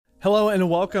Hello and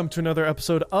welcome to another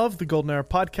episode of the Golden Hour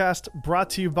Podcast,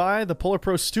 brought to you by the Polar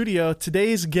Pro Studio.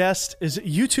 Today's guest is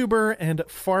YouTuber and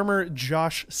farmer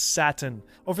Josh Sattin.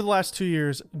 Over the last 2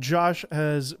 years, Josh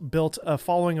has built a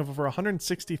following of over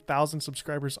 160,000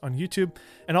 subscribers on YouTube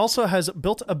and also has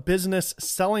built a business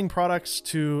selling products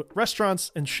to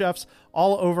restaurants and chefs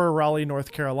all over Raleigh,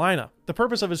 North Carolina. The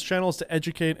purpose of his channel is to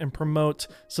educate and promote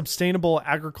sustainable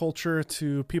agriculture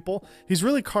to people. He's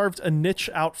really carved a niche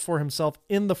out for himself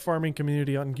in the farming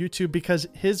community on YouTube because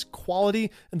his quality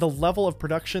and the level of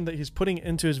production that he's putting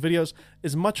into his videos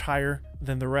is much higher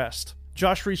than the rest.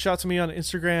 Josh reached out to me on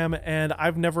Instagram, and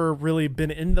I've never really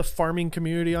been in the farming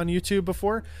community on YouTube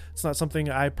before. It's not something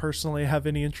I personally have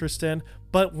any interest in,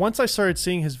 but once I started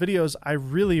seeing his videos, I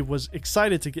really was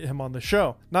excited to get him on the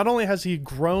show. Not only has he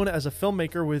grown as a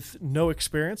filmmaker with no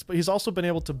experience, but he's also been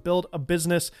able to build a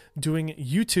business doing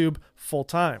YouTube full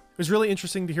time. It was really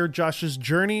interesting to hear Josh's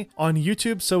journey on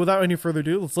YouTube, so without any further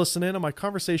ado, let's listen in on my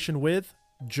conversation with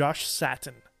Josh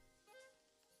Sattin.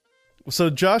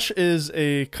 So Josh is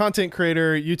a content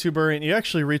creator, YouTuber, and he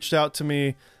actually reached out to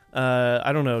me,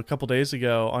 a couple days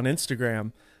ago on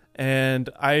Instagram. And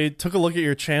I took a look at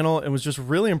your channel and was just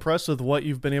really impressed with what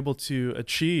you've been able to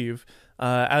achieve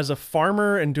as a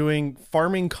farmer and doing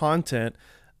farming content,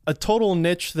 a total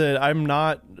niche that I'm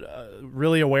not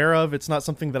really aware of. It's not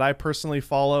something that I personally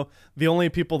follow. The only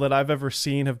people that I've ever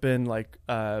seen have been like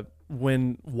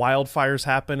when wildfires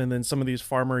happen, and then some of these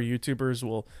farmer YouTubers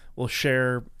will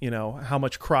share, how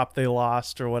much crop they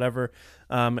lost or whatever.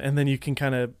 And then you can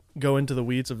kind of go into the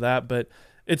weeds of that. But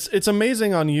it's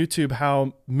amazing on YouTube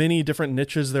how many different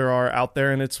niches there are out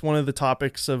there. And it's one of the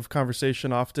topics of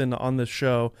conversation often on this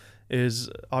show is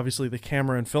obviously the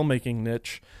camera and filmmaking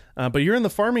niche. But you're in the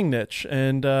farming niche,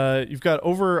 and you've got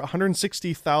over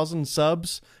 160,000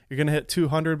 subs. You're going to hit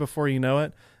 200 before you know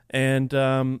it.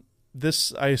 And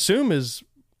this, I assume, is,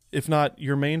 if not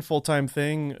your main full-time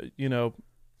thing,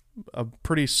 a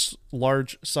pretty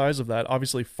large size of that.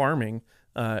 Obviously, farming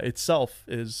itself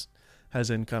has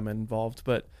income involved.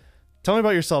 But tell me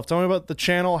about yourself. Tell me about the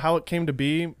channel, how it came to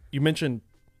be. You mentioned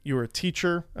you were a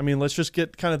teacher. I mean, let's just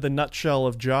get kind of the nutshell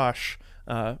of Josh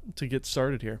to get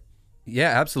started here.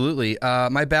 Yeah, absolutely.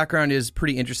 My background is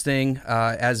pretty interesting,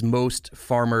 as most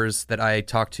farmers that I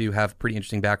talk to have pretty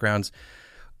interesting backgrounds.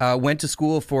 Went to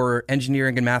school for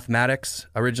engineering and mathematics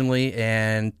originally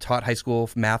and taught high school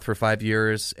math for 5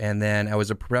 years. And then I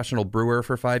was a professional brewer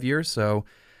for 5 years. So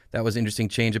that was an interesting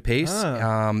change of pace.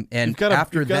 And you've got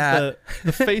the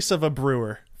face of a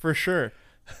brewer for sure.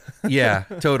 Yeah,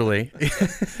 totally.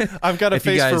 I've got a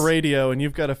face for radio, and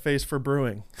you've got a face for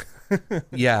brewing.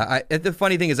 Yeah. The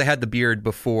funny thing is I had the beard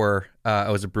before I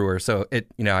was a brewer. So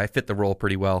I fit the role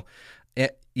pretty well.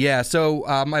 So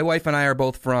my wife and I are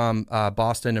both from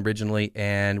Boston originally,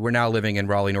 and we're now living in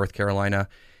Raleigh, North Carolina.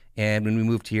 And when we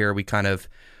moved here, we kind of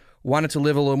wanted to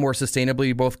live a little more sustainably.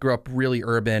 We both grew up really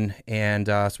urban, and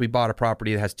so we bought a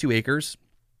property that has 2 acres.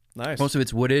 Nice. Most of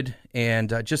it's wooded,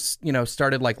 and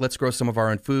started like, let's grow some of our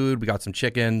own food. We got some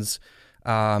chickens.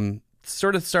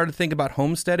 Sort of started to think about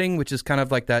homesteading, which is kind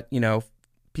of like that,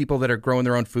 people that are growing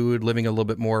their own food, living a little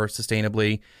bit more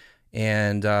sustainably.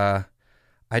 And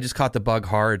I just caught the bug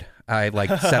hard. I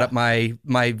set up my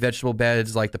vegetable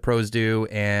beds like the pros do,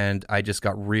 and I just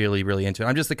got really, really into it.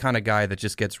 I'm just the kind of guy that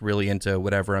just gets really into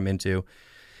whatever I'm into.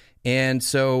 And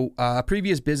so a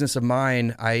previous business of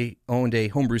mine, I owned a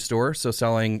homebrew store, so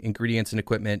selling ingredients and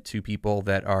equipment to people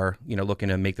that are, looking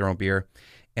to make their own beer.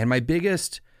 And my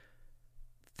biggest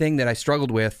thing that I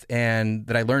struggled with and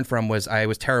that I learned from was I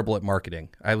was terrible at marketing.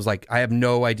 I was like, I have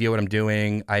no idea what I'm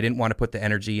doing. I didn't want to put the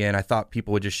energy in. I thought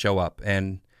people would just show up,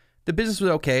 and the business was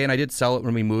okay. And I did sell it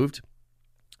when we moved.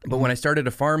 But when I started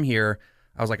a farm here,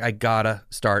 I was like, I gotta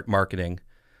start marketing.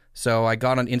 So I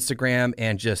got on Instagram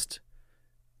and just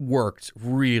worked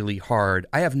really hard.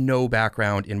 I have no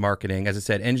background in marketing. As I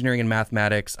said, engineering and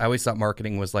mathematics. I always thought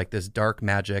marketing was like this dark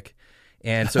magic.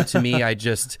 And so to me, I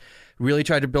just really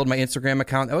tried to build my Instagram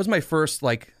account. That was my first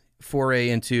foray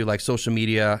into social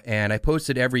media, and I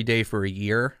posted every day for a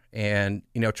year, and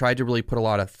tried to really put a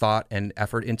lot of thought and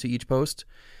effort into each post.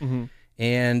 Mm-hmm.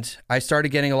 And I started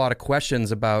getting a lot of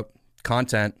questions about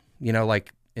content,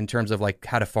 in terms of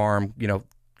how to farm,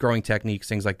 growing techniques,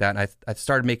 things like that. And I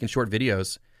started making short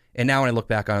videos, and now when I look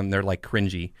back on them, they're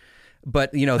cringy.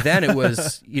 But, then it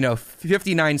was,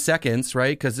 59 seconds,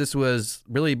 right? Because this was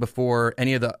really before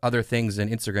any of the other things in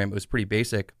Instagram. It was pretty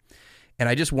basic. And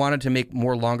I just wanted to make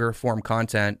more longer form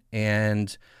content.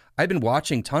 And I've been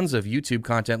watching tons of YouTube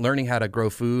content, learning how to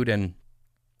grow food and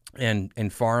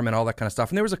farm and all that kind of stuff.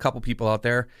 And there was a couple people out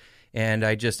there. And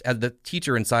I just, as the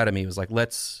teacher inside of me was like,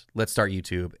 let's start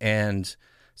YouTube. And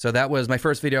So that was my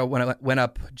first video when it went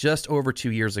up just over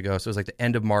 2 years ago. So it was like the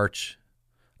end of March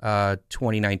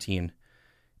 2019.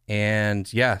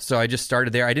 And yeah, so I just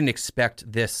started there. I didn't expect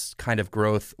this kind of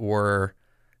growth, or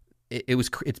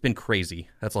it's been crazy.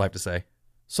 That's all I have to say.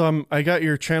 So I got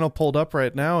your channel pulled up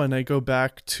right now, and I go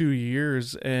back 2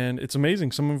 years, and it's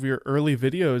amazing. Some of your early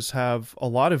videos have a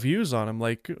lot of views on them.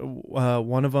 Like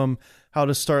one of them, how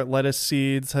to start lettuce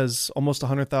seeds, has almost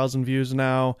 100,000 views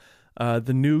now.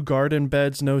 The new garden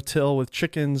beds no-till with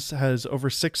chickens has over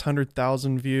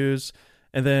 600,000 views.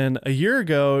 And then a year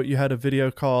ago, you had a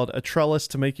video called "A Trellis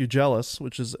to Make You Jealous,"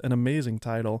 which is an amazing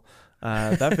title.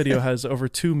 That video has over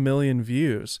 2 million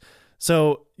views.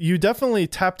 So you definitely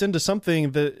tapped into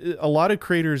something that a lot of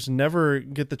creators never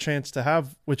get the chance to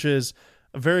have, which is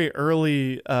a very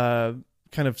early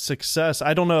kind of success.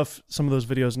 I don't know if some of those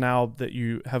videos, now that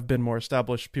you have been more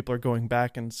established, people are going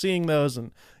back and seeing those,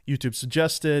 and YouTube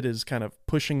Suggested is kind of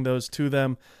pushing those to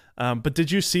them. But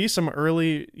did you see some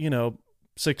early,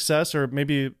 success, or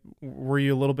maybe were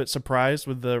you a little bit surprised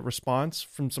with the response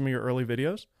from some of your early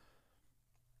videos?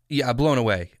 Yeah, blown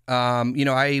away.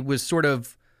 I was sort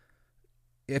of,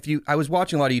 I was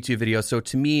watching a lot of YouTube videos, so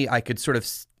to me, I could sort of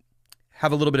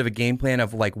have a little bit of a game plan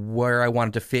of like where I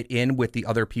wanted to fit in with the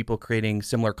other people creating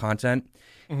similar content.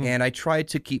 Mm-hmm. And I tried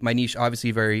to keep my niche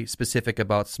obviously very specific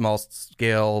about small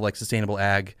scale, like sustainable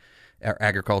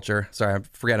agriculture. Sorry, I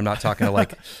forget I'm not talking to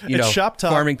like, shop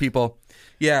talk. Farming people.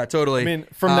 Yeah, totally. I mean,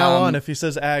 from now on, if he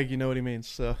says ag, you know what he means.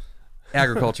 So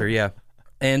agriculture, yeah.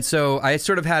 And so I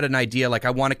sort of had an idea, like I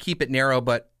want to keep it narrow,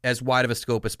 but as wide of a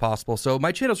scope as possible. So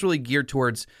my channel's really geared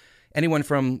towards anyone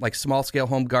from like small scale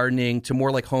home gardening to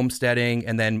more like homesteading,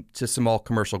 and then to small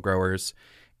commercial growers.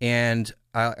 And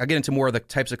I'll get into more of the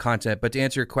types of content, but to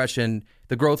answer your question,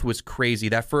 the growth was crazy.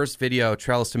 That first video,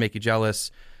 Trellis to Make You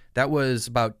Jealous, that was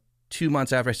about 2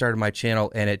 months after I started my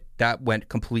channel, and that went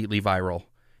completely viral.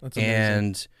 That's amazing.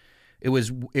 And it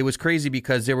was crazy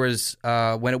because there was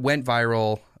when it went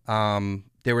viral,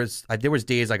 there was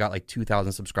days I got like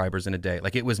 2,000 subscribers in a day.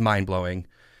 Like, it was mind blowing,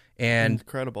 and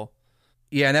incredible.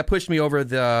 Yeah, and that pushed me over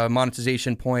the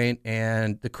monetization point.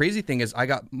 And the crazy thing is,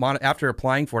 after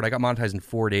applying for it, I got monetized in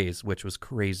 4 days, which was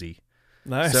crazy.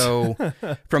 Nice. So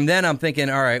from then, I'm thinking,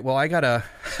 all right, well, I gotta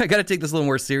take this a little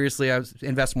more seriously. I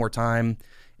invest more time,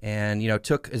 and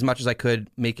took as much as I could,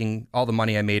 making all the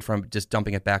money I made from just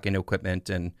dumping it back into equipment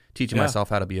and teaching myself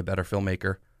how to be a better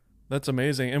filmmaker. That's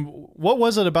amazing. And what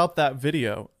was it about that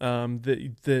video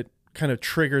that kind of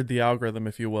triggered the algorithm,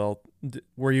 if you will?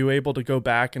 Were you able to go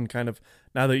back and kind of,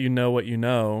 now that you know what you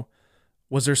know,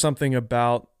 was there something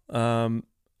about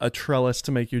A Trellis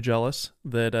to Make You Jealous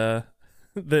that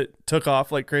that took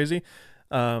off like crazy?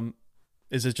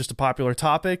 Is it just a popular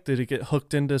topic? Did it get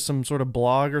hooked into some sort of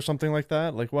blog or something like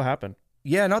that? Like, what happened?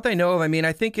 Yeah, not that I know of. I mean,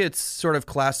 I think it's sort of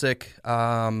classic,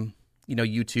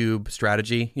 YouTube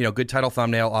strategy. Good title,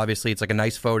 thumbnail. Obviously, it's like a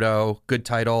nice photo, good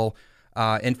title.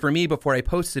 And for me, before I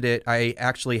posted it, I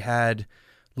actually had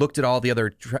looked at all the other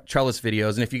trellis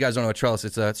videos. And if you guys don't know a trellis,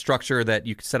 it's a structure that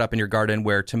you can set up in your garden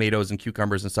where tomatoes and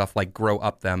cucumbers and stuff like grow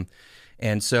up them.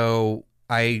 And so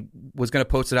I was going to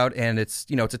post it out, and it's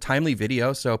a timely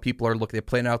video. So people they're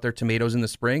planting out their tomatoes in the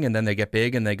spring, and then they get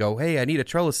big and they go, hey, I need a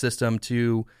trellis system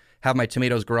to have my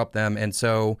tomatoes grow up them. And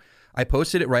so I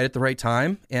posted it right at the right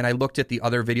time, and I looked at the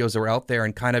other videos that were out there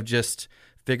and kind of just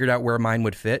figured out where mine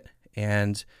would fit.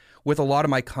 And with a lot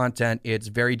of my content, it's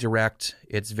very direct,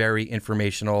 it's very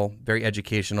informational, very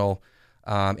educational.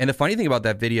 And the funny thing about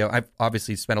that video, I've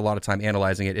obviously spent a lot of time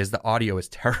analyzing it, is the audio is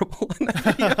terrible in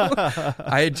that video.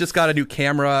 I had just got a new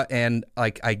camera, and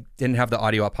I didn't have the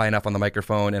audio up high enough on the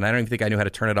microphone, and I don't even think I knew how to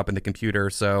turn it up in the computer.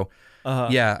 So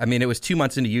yeah, I mean, it was 2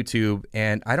 months into YouTube,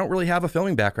 and I don't really have a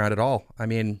filming background at all. I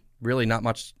mean, really not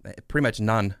much, pretty much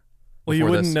none. Well, you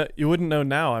wouldn't know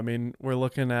now. I mean, we're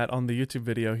looking at, on the YouTube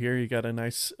video here, you got a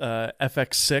nice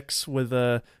FX6 with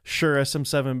a Shure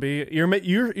SM7B.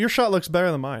 Your shot looks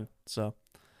better than mine, so,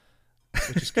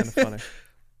 which is kind of funny.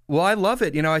 Well, I love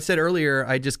it. I said earlier,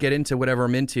 I just get into whatever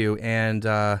I'm into, and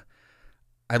I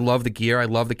love the gear. I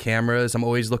love the cameras. I'm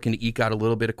always looking to eke out a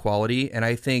little bit of quality, and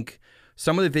I think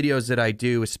some of the videos that I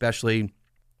do, especially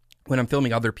when I'm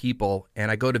filming other people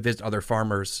and I go to visit other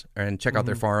farmers and check out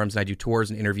their farms, and I do tours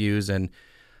and interviews, and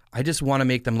I just want to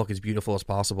make them look as beautiful as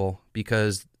possible,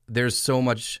 because there's so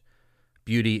much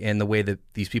beauty in the way that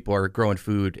these people are growing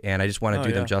food, and I just want to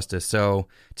do them justice. So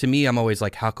to me, I'm always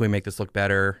like, how can we make this look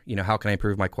better? How can I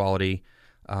improve my quality?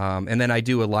 And then I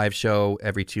do a live show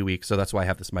every 2 weeks, so that's why I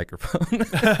have this microphone.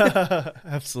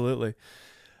 Absolutely.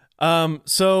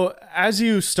 So as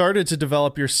you started to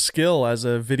develop your skill as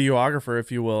a videographer,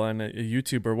 if you will, and a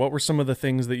YouTuber, what were some of the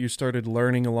things that you started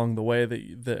learning along the way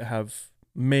that have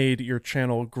made your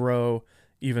channel grow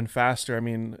even faster? I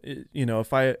mean,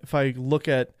 if I look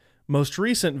at most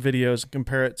recent videos and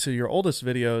compare it to your oldest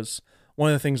videos, one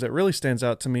of the things that really stands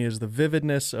out to me is the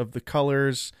vividness of the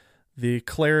colors, the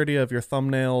clarity of your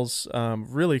thumbnails,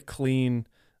 really clean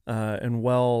and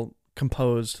well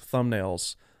composed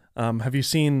thumbnails. Have you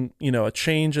seen, a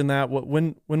change in that?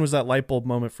 When was that light bulb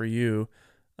moment for you?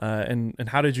 And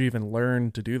how did you even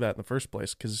learn to do that in the first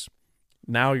place? Because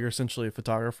now you're essentially a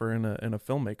photographer and a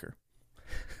filmmaker.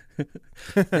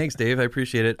 Thanks, Dave. I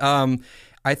appreciate it.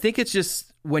 I think it's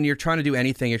just when you're trying to do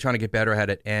anything, you're trying to get better at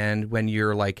it. And when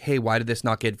you're like, hey, why did this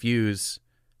not get views?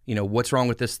 What's wrong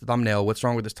with this thumbnail? What's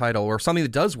wrong with this title? Or something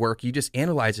that does work, you just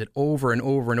analyze it over and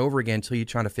over and over again until you're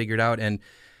trying to figure it out. And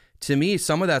to me,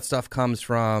 some of that stuff comes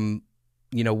from,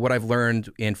 what I've learned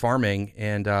in farming,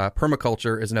 and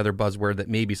permaculture is another buzzword that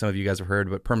maybe some of you guys have heard,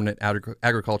 but permanent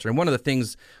agriculture. And one of the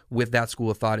things with that school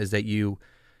of thought is that you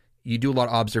do a lot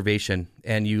of observation,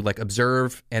 and you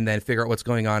observe and then figure out what's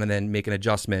going on and then make an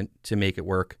adjustment to make it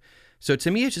work. So to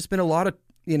me, it's just been a lot of,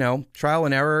 trial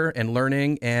and error and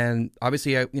learning. And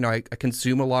obviously, I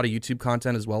consume a lot of YouTube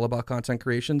content as well about content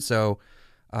creation. So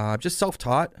just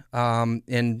self-taught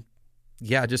and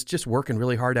yeah, just working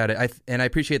really hard at it. And I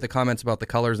appreciate the comments about the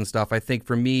colors and stuff. I think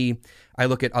for me, I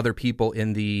look at other people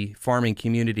in the farming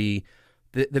community.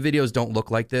 The videos don't look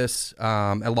like this.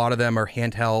 A lot of them are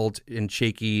handheld and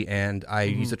shaky, and I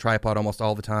use a tripod almost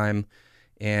all the time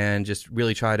and just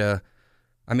really try to,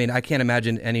 I can't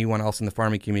imagine anyone else in the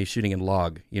farming community shooting in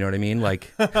log. You know what I mean? I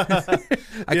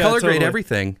color grade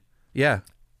everything. Yeah.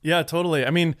 Yeah, totally.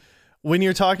 When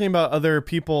you're talking about other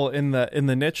people in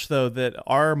the niche though that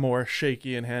are more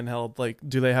shaky and handheld,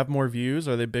 do they have more views?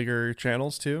 Are they bigger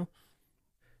channels too?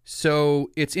 So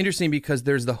it's interesting because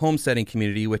there's the homesteading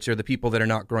community, which are the people that are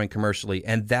not growing commercially,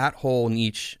 and that whole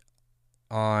niche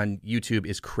on YouTube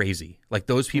is crazy.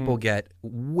 Those people get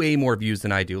way more views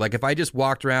than I do. If I just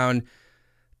walked around,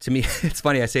 to me, it's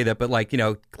funny I say that, but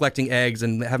collecting eggs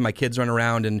and having my kids run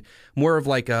around and more of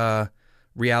a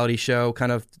reality show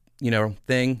kind of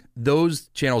thing, those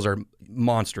channels are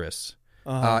monstrous.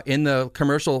 In the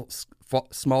commercial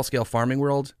small scale farming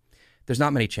world, there's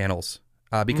not many channels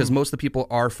because most of the people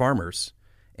are farmers.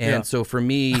 And so for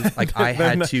me, I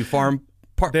had to farm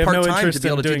part-time to be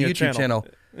able to do the YouTube channel.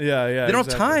 Yeah. They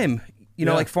don't have time.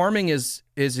 Farming is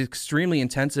extremely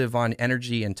intensive on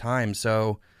energy and time.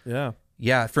 So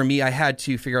yeah, for me, I had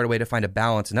to figure out a way to find a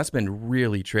balance, and that's been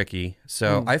really tricky.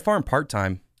 So I farm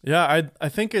part-time. Yeah, I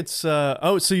think it's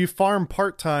so you farm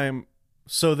part-time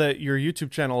so that your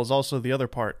YouTube channel is also the other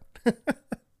part.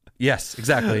 Yes,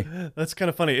 exactly. That's kind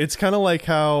of funny. It's kind of like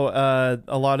how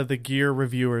a lot of the gear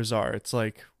reviewers are. It's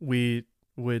we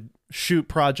would shoot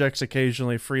projects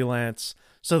occasionally freelance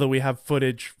so that we have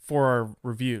footage for our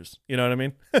reviews. You know what I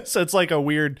mean? So it's a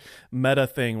weird meta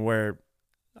thing where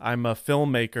I'm a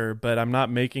filmmaker, but I'm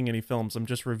not making any films. I'm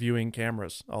just reviewing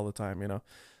cameras all the time,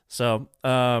 So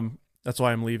that's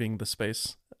why I'm leaving the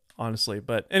space, honestly.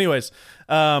 But anyways,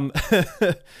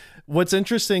 what's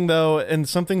interesting though, and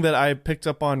something that I picked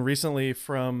up on recently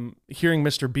from hearing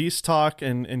Mr. Beast talk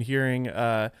and hearing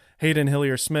Hayden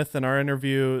Hillier-Smith in our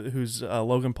interview, who's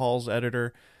Logan Paul's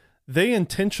editor, they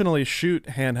intentionally shoot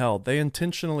handheld. They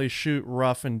intentionally shoot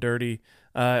rough and dirty.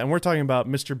 And we're talking about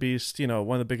Mr. Beast, one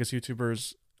of the biggest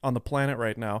YouTubers on the planet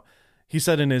right now. He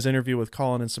said in his interview with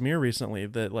Colin and Samir recently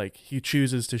that he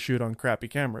chooses to shoot on crappy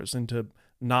cameras and to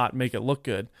not make it look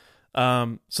good.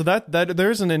 So that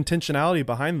there's an intentionality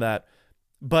behind that,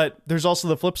 but there's also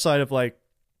the flip side of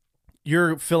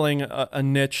you're filling a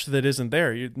niche that isn't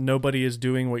there. Nobody is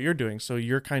doing what you're doing. So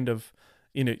you're kind of,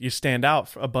 you stand out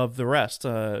above the rest,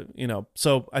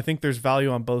 so I think there's value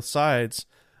on both sides.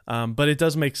 But it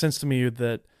does make sense to me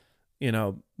that,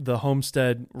 the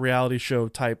homestead reality show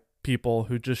type people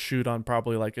who just shoot on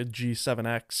probably a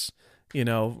G7X,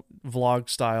 vlog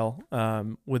style,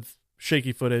 with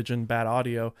shaky footage and bad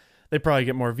audio, they probably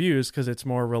get more views because it's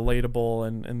more relatable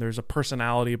and there's a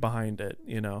personality behind it,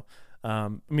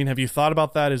 have you thought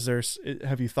about that?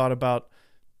 Have you thought about,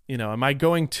 am I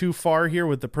going too far here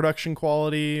with the production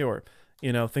quality or,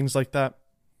 things like that?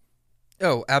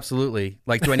 Oh, absolutely.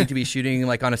 Do I need to be shooting on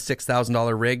a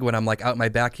 $6,000 rig when I'm out in my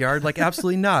backyard?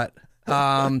 Absolutely not.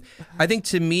 I think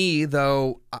to me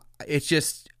though, it's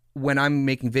just when I'm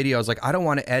making videos, I don't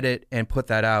want to edit and put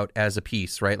that out as a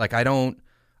piece, right?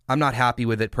 I'm not happy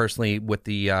with it personally with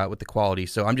the quality.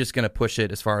 So I'm just going to push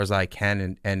it as far as I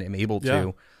can and am able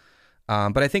to.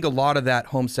 But I think a lot of that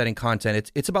homesteading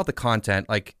content, it's about the content.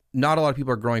 not a lot of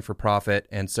people are growing for profit,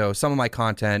 and so some of my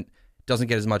content doesn't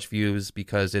get as much views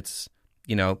because it's,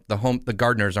 the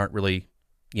gardeners aren't really,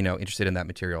 interested in that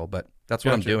material, but that's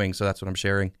what I'm doing, so that's what I'm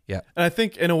sharing. Yeah. And I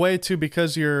think in a way too,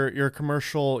 because you're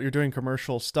commercial, you're doing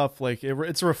commercial stuff, like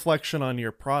it's a reflection on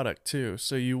your product too.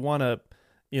 So you want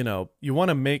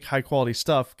to make high quality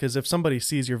stuff, because if somebody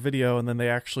sees your video and then they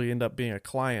actually end up being a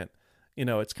client,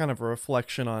 it's kind of a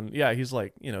reflection on, he's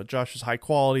like, Josh is high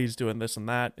quality, he's doing this and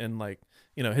that, and like,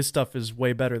 his stuff is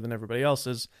way better than everybody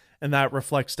else's, and that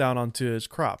reflects down onto his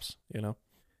crops,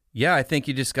 Yeah, I think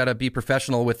you just got to be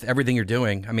professional with everything you're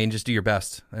doing. I mean, just do your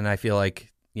best. And I feel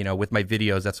like, with my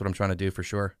videos, that's what I'm trying to do for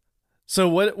sure. So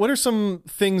what are some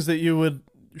things that you would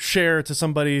share to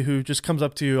somebody who just comes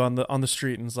up to you on the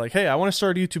street and is like, hey, I want to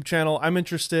start a YouTube channel. I'm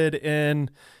interested in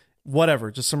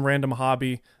whatever, just some random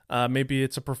hobby. Maybe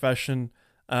it's a profession.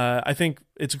 I think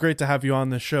it's great to have you on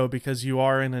the show because you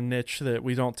are in a niche that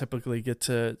we don't typically get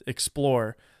to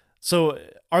explore. So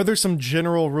are there some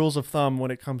general rules of thumb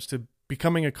when it comes to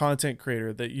becoming a content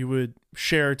creator that you would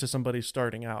share to somebody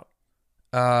starting out?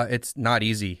 It's not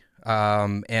easy.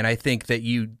 And I think that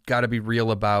you got to be real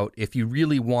about, if you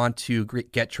really want to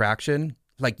get traction,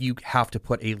 like, you have to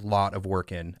put a lot of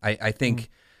work in. I think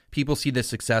people see the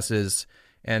successes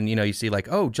and, you see like,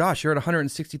 oh, Josh, you're at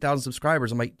 160,000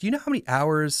 subscribers. I'm like, do you know how many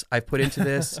hours I've put into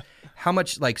this? How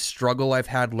much like struggle I've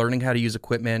had learning how to use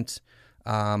equipment?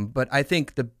 But I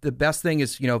think the best thing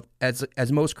is,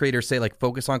 as most creators say, like,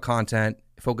 focus on content,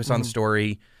 focus on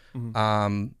story.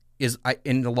 And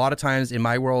a lot of times in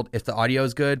my world, if the audio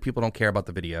is good, people don't care about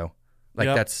the video.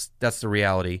 Like, that's the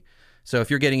reality. So if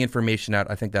you're getting information out,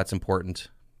 I think that's important.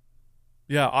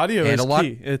 Yeah, audio is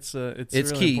key. It's really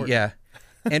key. important. Yeah.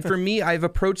 And for me, I've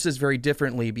approached this very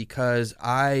differently because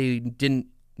I didn't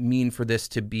mean for this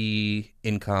to be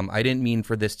income. I didn't mean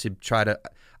for this to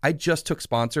I just took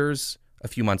sponsors a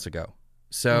few months ago.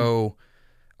 So,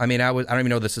 I mean, I don't even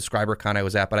know the subscriber count I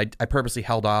was at, but I purposely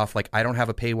held off. Like, I don't have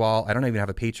a paywall. I don't even have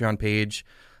a Patreon page.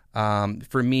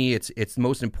 For me, it's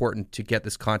most important to get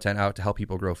this content out to help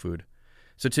people grow food.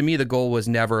 So to me, the goal was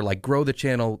never like grow the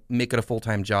channel, make it a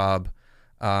full-time job.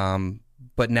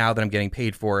 But now that I'm getting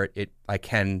paid for it, I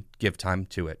can give time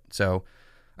to it. So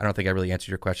I don't think I really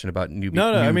answered your question about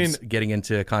noobs getting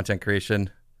into content creation.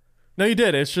 No, you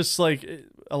did. It's just like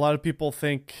a lot of people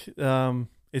think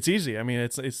it's easy. I mean,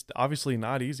 it's obviously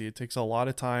not easy. It takes a lot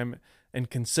of time and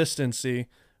consistency.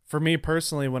 For me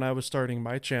personally, when I was starting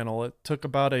my channel, it took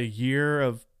about a year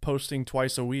of posting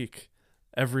twice a week,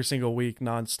 every single week,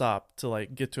 nonstop, to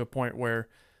like get to a point where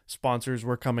sponsors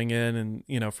were coming in.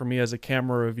 And, for me as a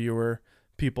camera reviewer,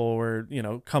 people were,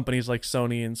 companies like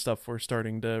Sony and stuff were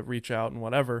starting to reach out and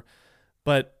whatever.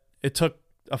 But it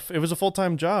was a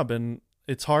full-time job, and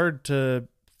it's hard to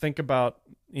think about,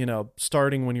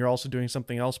 starting when you're also doing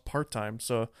something else part-time.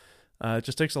 So it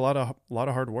just takes a lot of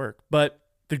hard work. But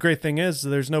the great thing is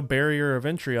there's no barrier of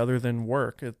entry other than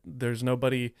work. There's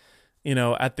nobody,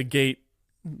 at the gate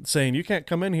saying you can't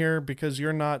come in here because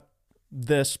you're not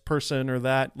this person or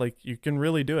that. Like, you can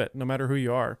really do it no matter who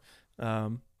you are.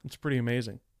 It's pretty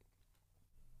amazing.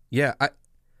 Yeah,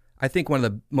 I think one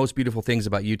of the most beautiful things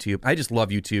about YouTube, I just love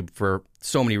YouTube for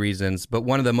so many reasons, but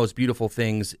one of the most beautiful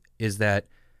things is that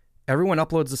everyone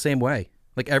uploads the same way.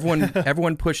 Like,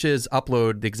 everyone pushes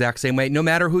upload the exact same way, no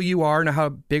matter who you are, no how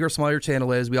big or small your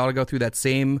channel is. We all go through the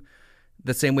same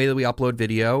way that we upload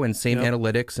video, and same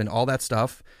analytics and all that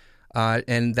stuff.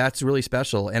 And that's really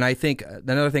special. And I think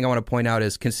another thing I want to point out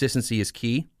is consistency is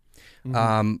key.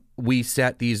 We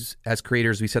set these, as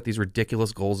creators, we set these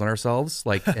ridiculous goals on ourselves.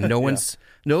 Like, and no one's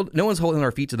holding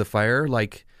our feet to the fire.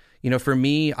 Like, for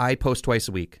me, I post twice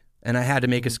a week, and I had to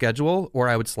make a schedule or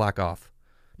I would slack off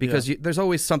because there's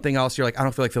always something else. You're like, I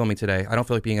don't feel like filming today. I don't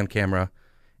feel like being on camera.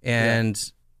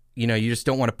 And, you just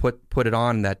don't want to put it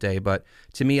on that day. But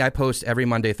to me, I post every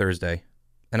Monday, Thursday,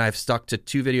 and I've stuck to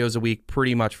 2 videos a week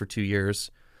pretty much for 2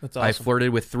 years. That's awesome. I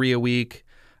flirted with 3 a week.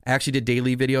 I actually did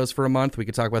daily videos for a month. We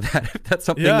could talk about that if that's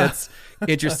something that's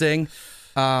interesting.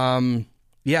 So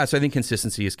I think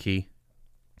consistency is key.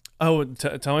 Oh,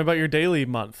 tell me about your daily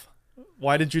month.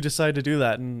 Why did you decide to do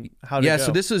that, and how did it go?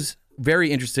 So this was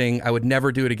very interesting. I would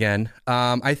never do it again.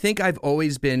 I think I've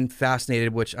always been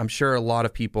fascinated, which I'm sure a lot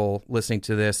of people listening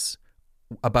to this,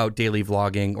 about daily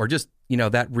vlogging, or just,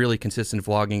 that really consistent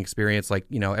vlogging experience. Like,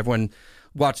 everyone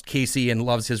watched Casey and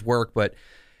loves his work, but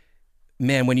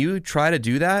man, when you try to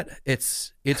do that,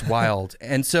 it's wild.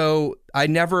 And so I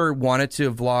never wanted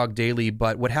to vlog daily,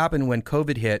 but what happened when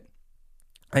COVID hit,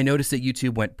 I noticed that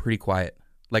YouTube went pretty quiet,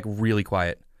 like really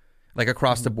quiet, like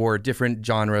across the board, different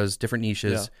genres, different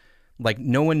niches. Like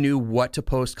no one knew what to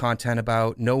post content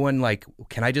about. No one like,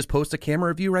 can I just post a camera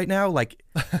review right now? Like,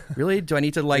 really? Do I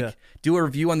need to like do a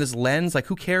review on this lens? Like,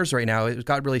 who cares right now? It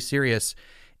got really serious.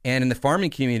 And in the farming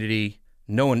community,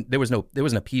 there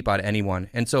wasn't a peep out of anyone.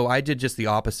 And so I did just the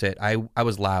opposite. I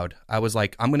was loud. I was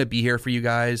like, I'm going to be here for you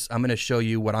guys. I'm going to show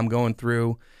you what I'm going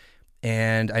through.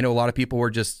 And I know a lot of people were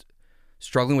just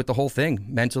struggling with the whole thing,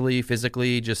 mentally,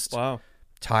 physically, just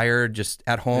tired, just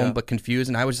at home, but confused.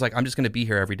 And I was just like, I'm just going to be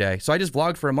here every day. So I just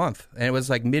vlogged for a month, and it was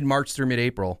like mid-March through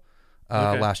mid-April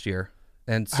last year.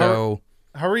 And so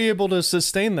how were you able to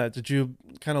sustain that? Did you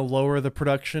kind of lower the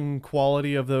production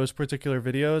quality of those particular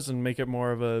videos and make it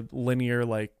more of a linear,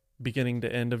 like beginning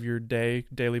to end of your daily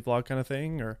vlog kind of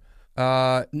thing? Or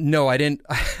no, I didn't.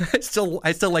 I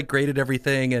still like graded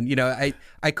everything, and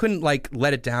I couldn't like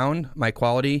let it down, my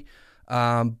quality.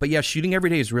 But yeah, shooting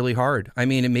every day is really hard. I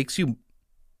mean, it makes you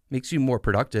more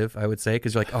productive, I would say,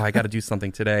 because you're like, oh, I got to do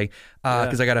something today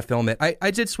because I got to film it.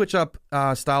 I did switch up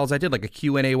styles. I did like a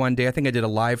Q&A one day. I think I did a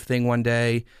live thing one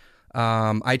day.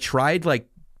 I tried like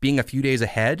being a few days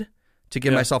ahead to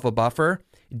give myself a buffer.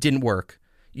 It didn't work.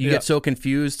 You get so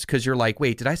confused because you're like,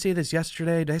 wait, did I say this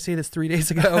yesterday? Did I say this 3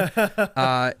 days ago?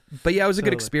 But yeah, it was a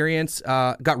good experience.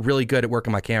 Got really good at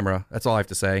working my camera. That's all I have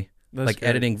to say. That's like great.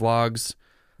 Editing vlogs.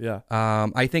 Yeah.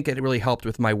 I think it really helped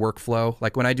with my workflow.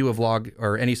 Like when I do a vlog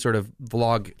or any sort of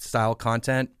vlog style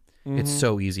content, it's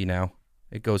so easy now.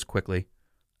 It goes quickly.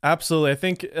 Absolutely. I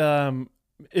think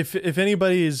if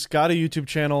anybody's got a YouTube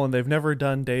channel and they've never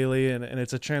done daily and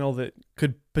it's a channel that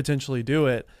could potentially do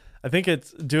it, I think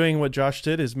it's doing what Josh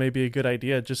did is maybe a good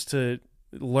idea, just to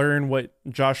learn what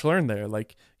Josh learned there.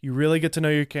 Like you really get to know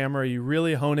your camera, you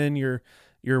really hone in your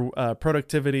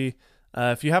productivity.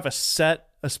 If you have a set,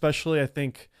 especially, I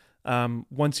think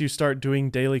once you start doing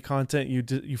daily content,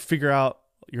 you figure out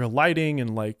your lighting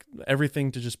and like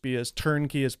everything to just be as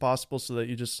turnkey as possible, so that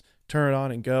you just turn it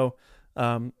on and go.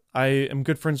 I am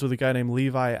good friends with a guy named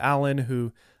Levi Allen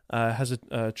who has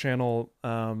a channel.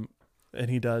 And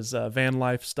he does van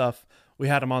life stuff. We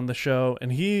had him on the show,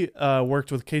 and he worked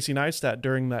with Casey Neistat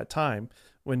during that time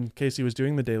when Casey was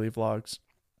doing the daily vlogs.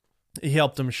 He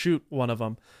helped him shoot one of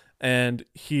them, and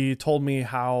he told me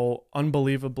how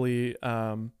unbelievably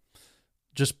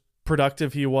just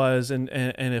productive he was and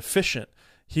efficient.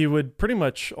 He would pretty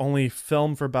much only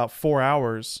film for about 4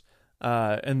 hours,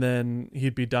 and then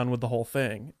he'd be done with the whole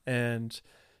thing. And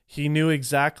he knew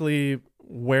exactly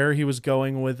where he was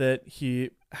going with it. He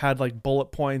had like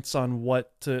bullet points on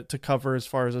what to cover as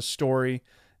far as a story,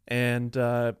 and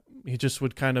he just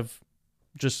would kind of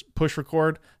just push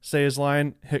record, say his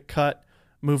line, hit cut,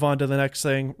 move on to the next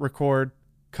thing, record,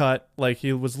 cut. Like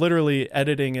he was literally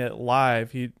editing it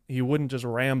live. He wouldn't just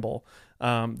ramble.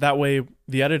 That way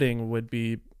the editing would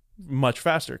be much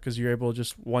faster because you're able to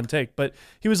just one take. But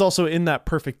he was also in that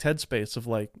perfect headspace of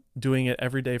like doing it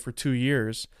every day for 2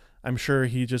 years. I'm sure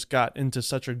he just got into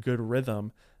such a good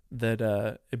rhythm that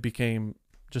it became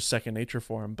just second nature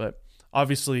for him. But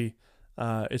obviously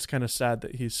it's kind of sad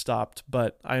that he's stopped,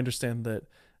 but I understand that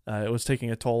it was taking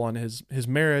a toll on his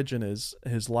marriage and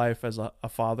his life as a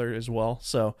father as well.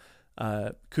 So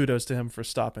kudos to him for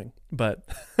stopping. But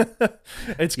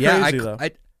it's crazy though.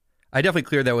 I definitely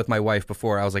cleared that with my wife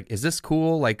before. I was like, is this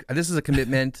cool? Like, this is a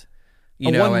commitment.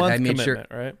 You know, 1 month commitment,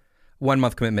 right? 1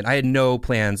 month commitment. I had no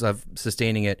plans of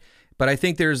sustaining it. But I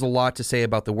think there's a lot to say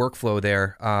about the workflow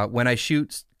there. When I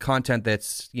shoot content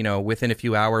that's, within a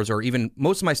few hours, or even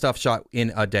most of my stuff shot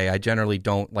in a day, I generally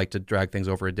don't like to drag things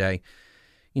over a day.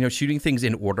 Shooting things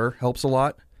in order helps a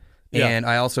lot. Yeah. And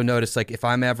I also notice, like, if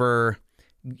I'm ever,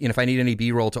 if I need any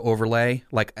B-roll to overlay,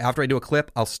 like after I do a clip,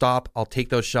 I'll stop, I'll take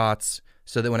those shots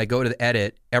so that when I go to the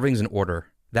edit, everything's in order.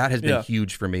 That has been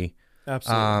huge for me.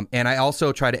 Absolutely. And I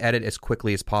also try to edit as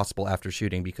quickly as possible after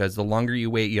shooting, because the longer you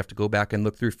wait, you have to go back and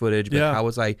look through footage. But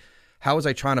how was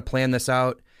I trying to plan this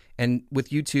out? And with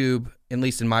YouTube, at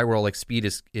least in my role, like speed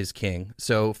is king.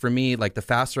 So for me, like the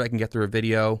faster I can get through a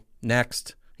video,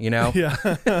 next,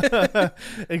 Yeah,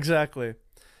 exactly.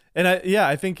 And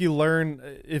I think you learn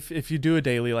if you do a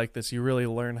daily like this, you really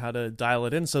learn how to dial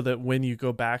it in so that when you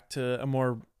go back to a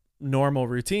more normal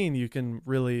routine, you can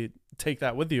really take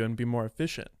that with you and be more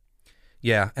efficient.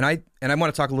 Yeah, and I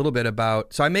want to talk a little bit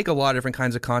about, so I make a lot of different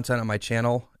kinds of content on my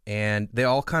channel, and they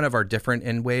all kind of are different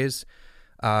in ways.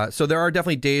 So there are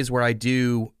definitely days where I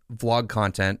do vlog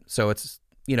content. So it's,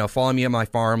 follow me on my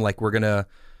farm, like we're going to,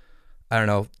 I don't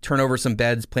know, turn over some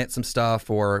beds, plant some stuff,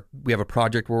 or we have a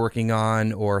project we're working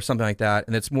on or something like that.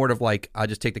 And it's more of like, I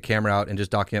just take the camera out and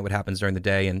just document what happens during the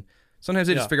day. And sometimes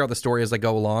I just figure out the story as I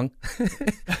go along.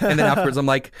 And then afterwards I'm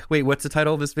like, wait, what's the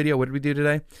title of this video? What did we do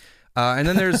today? And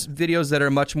then there's videos that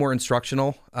are much more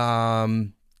instructional,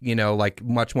 like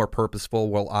much more purposeful.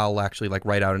 Well, I'll actually like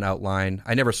write out an outline.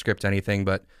 I never script anything,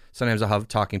 but sometimes I'll have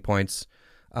talking points.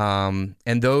 And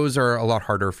those are a lot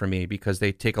harder for me because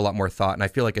they take a lot more thought, and I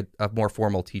feel like a more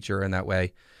formal teacher in that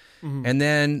way. Mm-hmm. And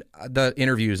then the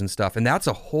interviews and stuff. And that's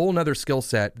a whole nother skill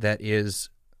set that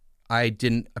I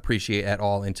didn't appreciate at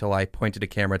all until I pointed a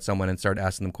camera at someone and started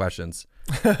asking them questions.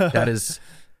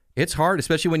 It's hard,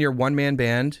 especially when you're a one-man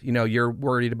band. You're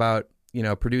worried about,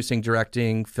 producing,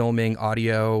 directing, filming,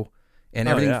 audio, and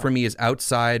everything for me is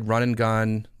outside, run and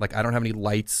gun. Like I don't have any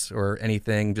lights or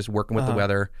anything, just working with the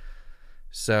weather.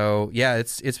 So yeah,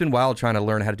 it's been wild trying to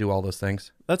learn how to do all those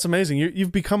things. That's amazing.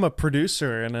 You've become a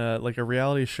producer and a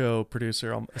reality show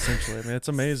producer, essentially. I mean, it's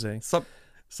amazing.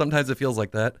 Sometimes it feels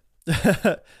like that.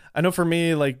 I know for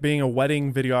me, like being a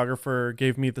wedding videographer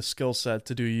gave me the skill set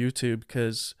to do YouTube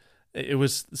because it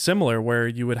was similar where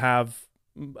you would have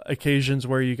occasions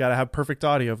where you got to have perfect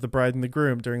audio of the bride and the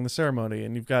groom during the ceremony,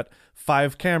 and you've got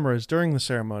 5 cameras during the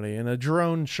ceremony and a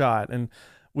drone shot, and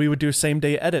we would do same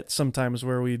day edits sometimes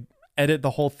where we'd edit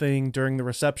the whole thing during the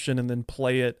reception and then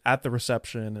play it at the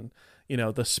reception, and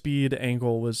the speed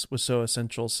angle was so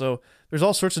essential. So there's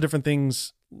all sorts of different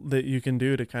things that you can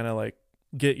do to kind of like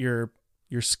get your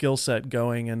skill set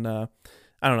going. And I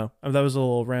don't know, that was a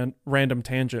little random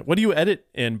tangent. What do you edit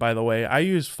in, by the way? I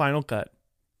use Final Cut.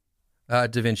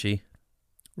 DaVinci.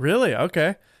 Really?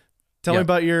 Okay. Tell me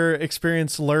about your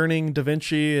experience learning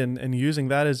DaVinci and using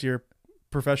that as your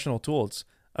professional tool. It's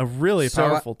a really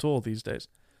powerful tool these days.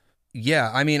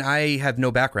 Yeah, I mean, I have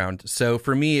no background. So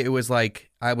for me, it was like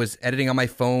I was editing on my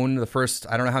phone. The first,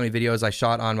 I don't know how many videos I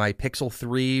shot on my Pixel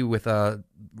 3 with a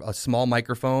small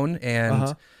microphone.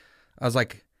 And I was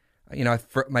like,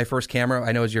 my first camera,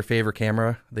 I know is your favorite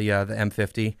camera, the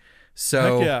M50.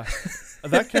 So heck yeah.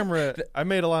 That camera, I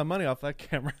made a lot of money off that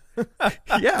camera.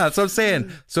 Yeah, that's what I'm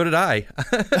saying. So did I.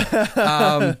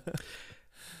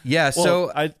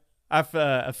 So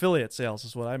affiliate sales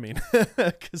is what I mean.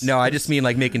 No, I just mean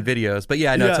like making videos. But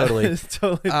yeah, no, totally.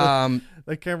 Totally.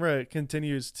 The camera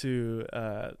continues to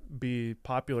be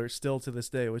popular still to this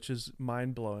day, which is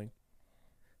mind blowing.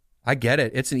 I get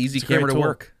it. It's an easy camera to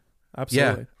work.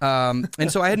 Absolutely. Yeah. And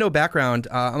so I had no background.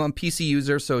 I'm a PC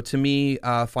user, so to me,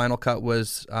 Final Cut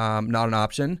was not an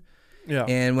option. Yeah.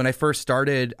 And when I first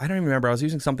started, I don't even remember. I was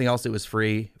using something else that was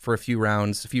free for a few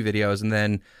videos, and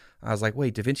then I was like,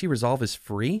 "Wait, DaVinci Resolve is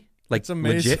free? Like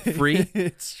legit free?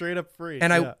 It's straight up free."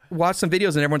 And I watched some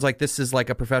videos, and everyone's like, "This is like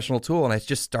a professional tool." And I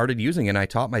just started using it. And I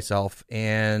taught myself,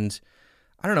 and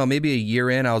I don't know, maybe a year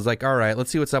in, I was like, "All right,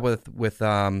 let's see what's up with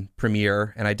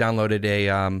Premiere." And I downloaded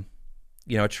a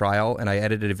trial, and I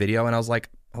edited a video, and I was like,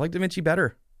 I like DaVinci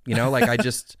better. Like I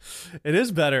just, it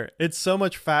is better. It's so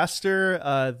much faster.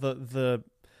 The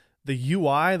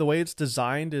UI, the way it's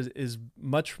designed is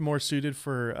much more suited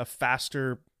for a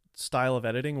faster style of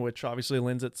editing, which obviously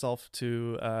lends itself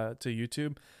to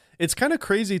YouTube. It's kind of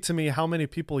crazy to me how many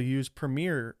people use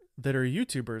Premiere that are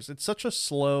YouTubers. It's such a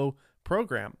slow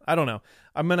program. I don't know.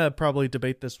 I'm gonna probably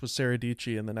debate this with Sarah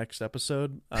Dietschy in the next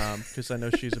episode because I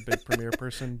know she's a big Premiere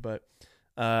person, but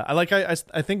I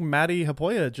think Matty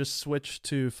Hapoya just switched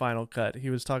to Final Cut. He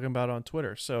was talking about it on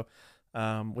Twitter, so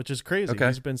which is crazy. Okay.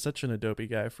 He's been such an Adobe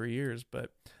guy for years,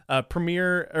 but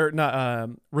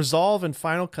Resolve and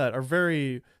Final Cut are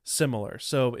very similar.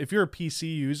 So if you're a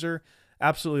PC user,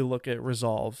 absolutely look at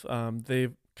Resolve.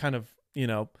 They've kind of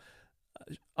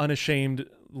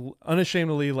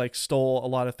unashamedly like stole a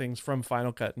lot of things from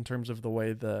Final Cut in terms of the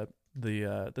way the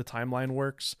timeline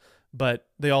works, but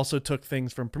they also took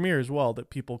things from Premiere as well that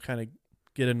people kind of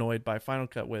get annoyed by Final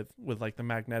Cut with like the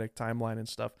magnetic timeline and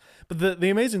stuff. But the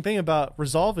amazing thing about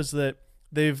Resolve is that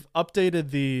they've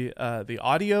updated the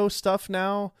audio stuff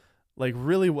now. Like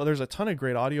really, well, there's a ton of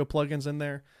great audio plugins in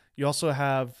there. You also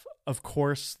have, of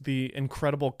course, the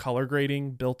incredible color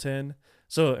grading built in.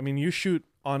 So I mean, you shoot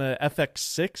on a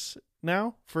FX6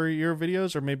 now for your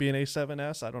videos, or maybe an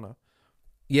A7S. I don't know.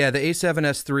 Yeah, the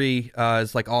A7S III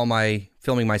is like all my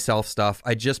filming myself stuff.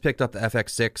 I just picked up the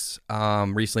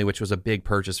FX6 recently, which was a big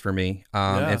purchase for me,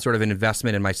 and sort of an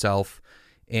investment in myself.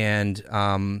 And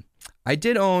I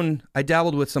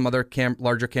dabbled with some other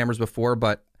larger cameras before,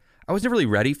 but I was never really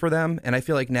ready for them. And I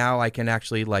feel like now I can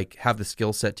actually like have the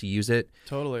skill set to use it.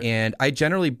 Totally. And I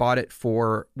generally bought it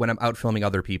for when I'm out filming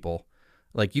other people.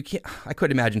 Like I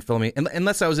couldn't imagine filming,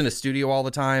 unless I was in a studio all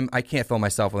the time. I can't film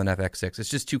myself with an FX6. It's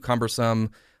just too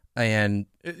cumbersome. And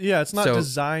yeah, it's not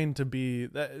designed to be.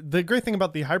 The great thing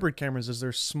about the hybrid cameras is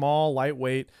they're small,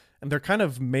 lightweight, and they're kind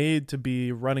of made to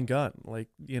be run and gun, like,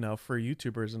 for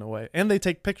YouTubers in a way. And they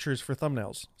take pictures for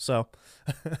thumbnails. So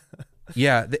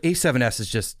yeah, the A7S is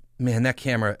just, Man, that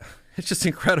camera, it's just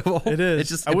incredible. It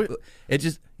is. It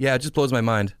just blows my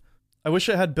mind. I wish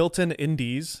it had built-in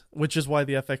indies, which is why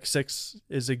the FX6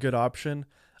 is a good option.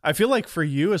 I feel like for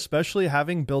you, especially,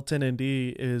 having built-in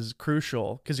indie is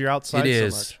crucial because you're outside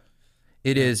so much.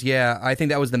 It is, yeah. I think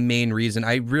that was the main reason.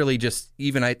 I really just,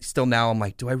 still now, I'm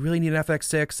like, do I really need an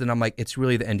FX6? And I'm like, it's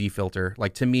really the ND filter.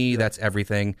 Like, to me, that's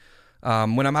everything.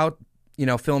 When I'm out,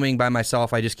 filming by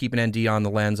myself, I just keep an ND on the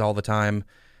lens all the time.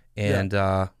 And,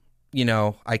 I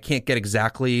can't get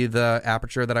exactly the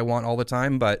aperture that I want all the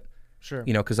time, but, sure,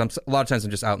 because a lot of times I'm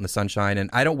just out in the sunshine,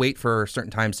 and I don't wait for certain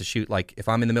times to shoot. Like, if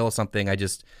I'm in the middle of something, I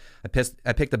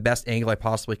pick the best angle I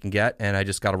possibly can get, and I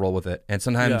just got to roll with it. And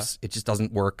sometimes it just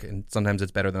doesn't work, and sometimes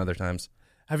it's better than other times.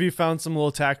 Have you found some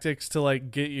little tactics to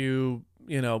like get you,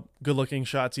 good looking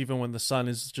shots even when the sun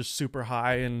is just super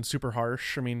high and super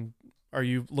harsh? I mean, are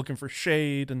you looking for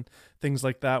shade and things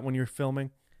like that when you're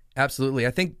filming? Absolutely.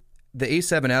 I think the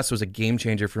A7S was a game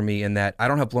changer for me in that I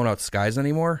don't have blown out skies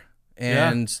anymore.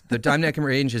 And the dynamic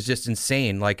range is just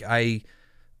insane. Like I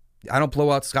don't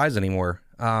blow out skies anymore.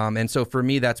 And so for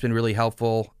me, that's been really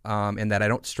helpful in that I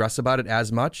don't stress about it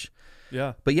as much.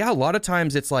 Yeah. But yeah, a lot of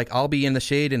times it's like I'll be in the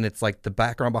shade and it's like the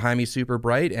background behind me is super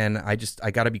bright and I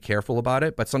got to be careful about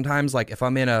it. But sometimes like if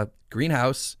I'm in a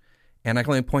greenhouse and I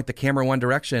can only point the camera one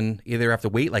direction, either I have to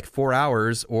wait like 4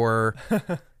 hours or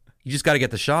you just got to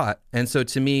get the shot. And so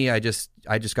to me, I just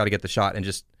got to get the shot and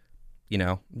just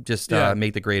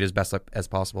make the grade as best as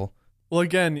possible. Well,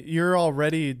 again, you're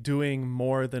already doing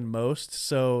more than most.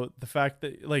 So the fact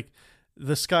that like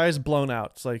the sky's blown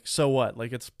out, it's like, so what?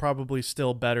 Like it's probably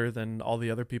still better than all the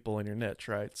other people in your niche,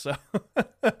 right? So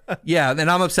yeah,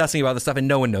 and I'm obsessing about the stuff and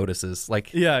no one notices.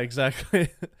 Like yeah, exactly.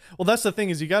 Well, that's the thing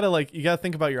is you gotta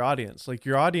think about your audience. Like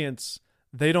your audience,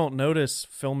 they don't notice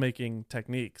filmmaking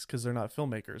techniques because they're not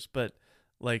filmmakers, but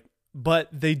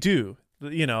they do.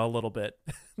 A little bit.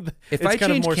 If I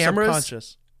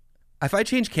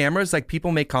change cameras, like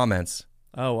people make comments.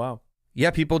 Oh, wow.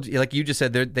 Yeah, people, like you just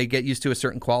said, they get used to a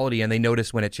certain quality and they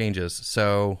notice when it changes.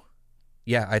 So,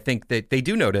 yeah, I think that they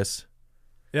do notice.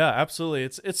 Yeah, absolutely.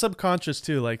 It's subconscious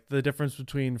too, like the difference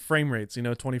between frame rates,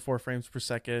 24 frames per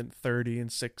second, 30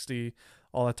 and 60,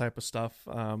 all that type of stuff.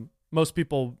 Most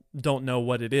people don't know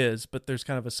what it is, but there's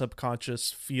kind of a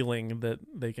subconscious feeling that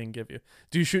they can give you.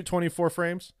 Do you shoot 24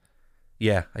 frames?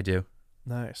 Yeah, I do.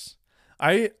 Nice.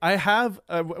 I have,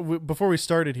 before we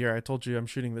started here, I told you I'm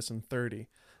shooting this in 30.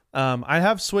 I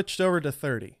have switched over to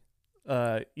 30,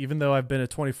 even though I've been a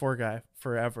 24 guy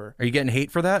forever. Are you getting hate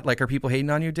for that? Like, are people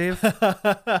hating on you, Dave?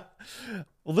 Well,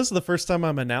 this is the first time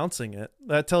I'm announcing it.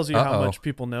 That tells you how much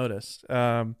people noticed.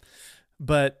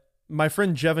 But my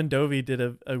friend Jevin Dovey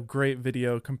did a great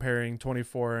video comparing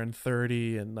 24 and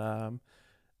 30, and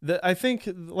I think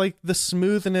like the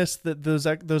smoothness that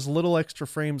those little extra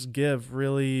frames give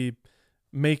really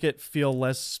make it feel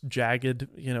less jagged,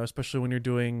 especially when you're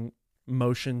doing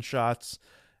motion shots.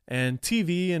 And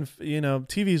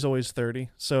TV is always 30,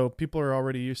 so people are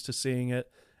already used to seeing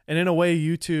it. And in a way,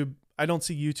 YouTube, I don't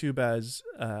see YouTube as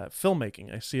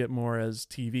filmmaking. I see it more as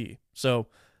TV. So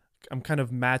I'm kind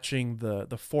of matching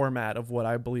the format of what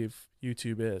I believe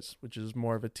YouTube is, which is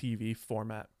more of a TV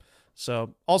format.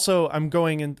 So also I'm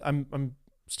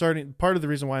starting, part of the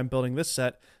reason why I'm building this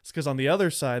set is because on the other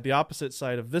side, the opposite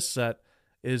side of this set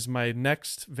is my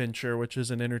next venture, which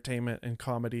is an entertainment and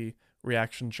comedy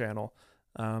reaction channel.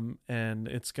 And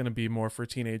it's going to be more for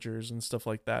teenagers and stuff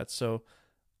like that. So,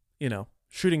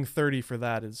 shooting 30 for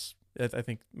that I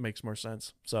think makes more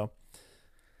sense. So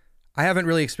I haven't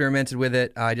really experimented with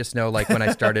it. I just know like when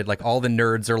I started, like all the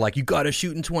nerds are like, you got to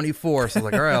shoot in 24. So I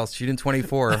was like, all right, I'll shoot in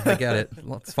 24. I get it.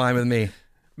 Well, it's fine with me.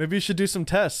 Maybe you should do some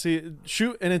tests.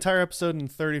 Shoot an entire episode in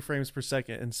 30 frames per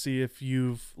second and see if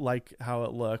you like how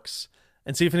it looks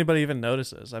and see if anybody even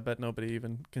notices. I bet nobody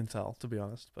even can tell, to be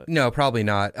honest. But no, probably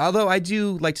not. Although I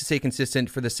do like to stay consistent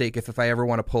for the sake if I ever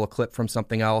want to pull a clip from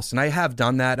something else. And I have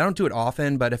done that. I don't do it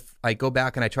often, but if I go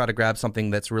back and I try to grab something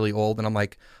that's really old and I'm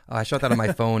like, oh, I shot that on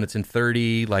my phone. It's in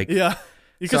 30. Like, yeah,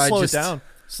 you can slow it down.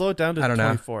 Slow it down to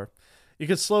 24. You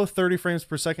could slow 30 frames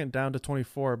per second down to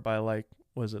 24 by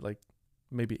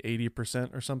maybe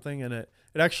 80% or something. And it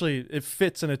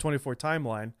fits in a 24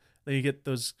 timeline. Then you get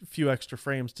those few extra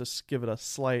frames to give it a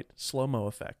slight slow-mo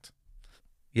effect.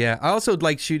 Yeah, I also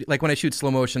like when I shoot slow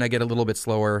motion, I get a little bit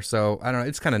slower. So I don't know,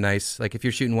 it's kind of nice. Like if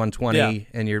you're shooting 120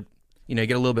 and you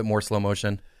get a little bit more slow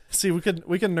motion. See, we can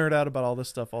nerd out about all this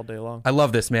stuff all day long. I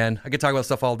love this, man. I could talk about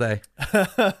stuff all day.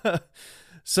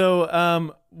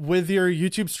 So, with your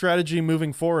YouTube strategy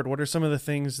moving forward, what are some of the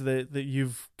things that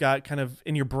you've got kind of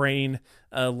in your brain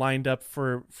lined up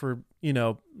for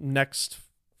next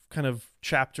kind of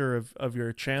chapter of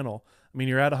your channel. I mean,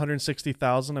 you're at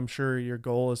 160,000. I'm sure your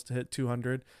goal is to hit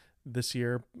 200 this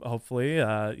year, hopefully.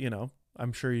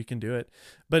 I'm sure you can do it.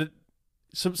 But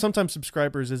sometimes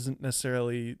subscribers isn't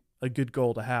necessarily a good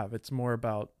goal to have. It's more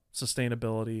about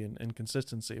sustainability and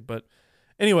consistency. But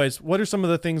anyways, what are some of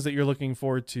the things that you're looking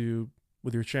forward to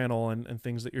with your channel and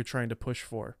things that you're trying to push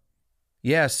for?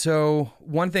 Yeah, so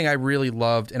one thing I really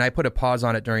loved, and I put a pause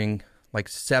on it during like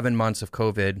 7 months of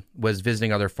COVID, was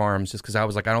visiting other farms, just because I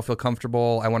was like, I don't feel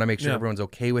comfortable. I want to make sure everyone's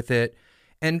okay with it.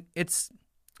 And it's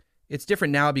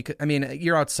different now because, I mean,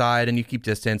 you're outside and you keep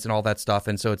distance and all that stuff.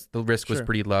 And so the risk was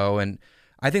pretty low. And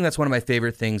I think that's one of my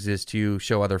favorite things, is to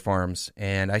show other farms.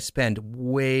 And I spend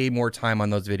way more time on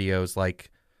those videos.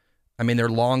 Like, I mean, they're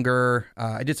longer.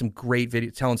 I did some great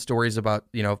videos telling stories about,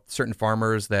 certain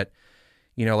farmers that,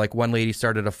 like one lady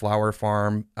started a flower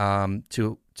farm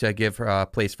to give her a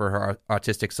place for her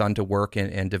autistic son to work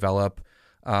and develop.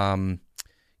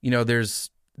 There's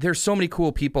so many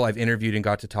cool people I've interviewed and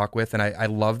got to talk with, and I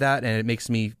love that, and it makes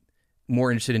me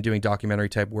more interested in doing documentary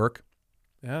type work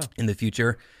in the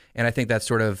future. And I think that's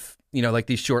sort of, like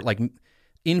these short, like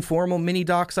informal mini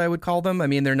docs, I would call them. I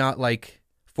mean, they're not like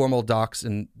formal docs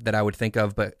and that I would think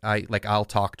of, but I'll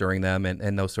talk during them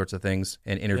and those sorts of things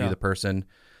and interview the person.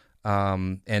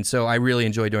 And so I really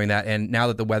enjoy doing that. And now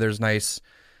that the weather's nice,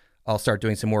 I'll start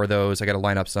doing some more of those. I got to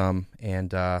line up some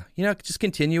and, just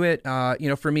continue it.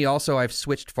 For me also, I've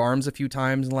switched farms a few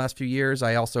times in the last few years.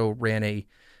 I also ran a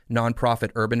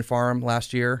nonprofit urban farm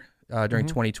last year during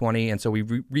 2020. And so we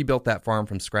rebuilt that farm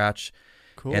from scratch.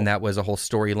 Cool. And that was a whole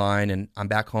storyline. And I'm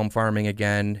back home farming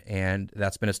again. And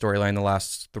that's been a storyline the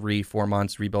last 3-4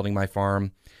 months, rebuilding my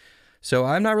farm. So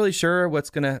I'm not really sure what's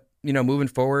going to, moving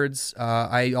forwards.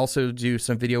 I also do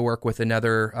some video work with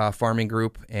another farming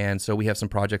group. And so we have some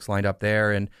projects lined up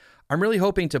there. And I'm really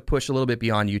hoping to push a little bit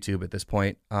beyond YouTube at this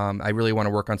point. I really want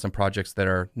to work on some projects that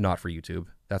are not for YouTube.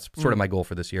 That's sort of my goal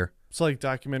for this year. So like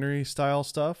documentary style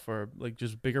stuff, or like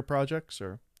just bigger projects,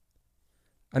 or?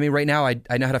 I mean, right now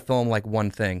I know how to film like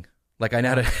one thing. Like I know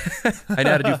how to I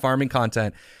know how to do farming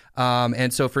content.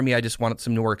 And so for me, I just wanted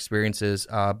some newer experiences.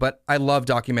 But I love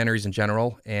documentaries in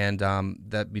general, and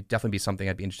that'd definitely be something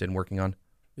I'd be interested in working on.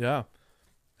 Yeah.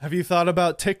 Have you thought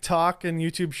about TikTok and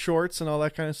YouTube Shorts and all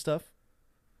that kind of stuff?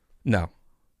 No.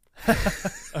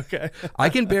 Okay. I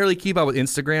can barely keep up with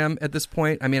Instagram at this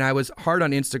point. I mean, I was hard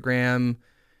on Instagram.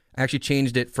 I actually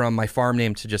changed it from my farm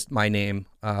name to just my name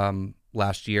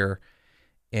last year.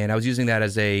 And I was using that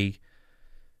as a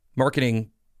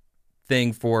marketing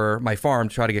thing for my farm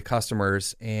to try to get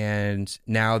customers. And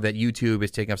now that YouTube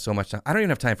is taking up so much time, I don't even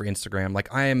have time for Instagram. Like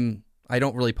I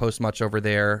don't really post much over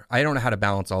there. I don't know how to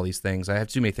balance all these things. I have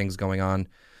too many things going on.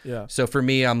 Yeah. So for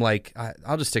me, I'm like,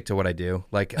 I'll just stick to what I do.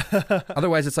 Like,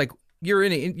 otherwise it's like, you're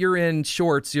in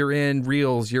shorts, you're in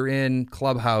reels, you're in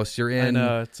Clubhouse, you're in. I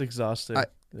know, it's exhausting.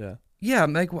 Yeah. Yeah.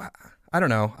 I'm like, I don't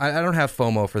know. I don't have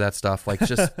FOMO for that stuff. Like,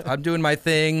 just, I'm doing my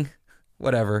thing,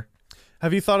 whatever.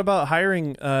 Have you thought about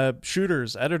hiring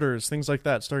shooters, editors, things like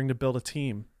that, starting to build a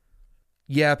team?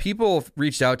 Yeah, people have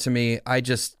reached out to me. I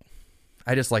just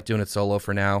like doing it solo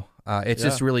for now. It's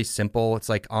just really simple. It's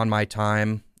like on my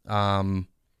time.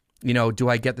 Do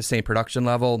I get the same production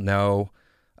level? No.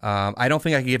 I don't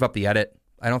think I could give up the edit.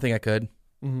 I don't think I could.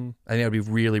 Mm-hmm. I think it would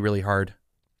be really, really hard.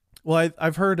 Well,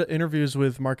 I've heard interviews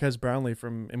with Marquez Brownlee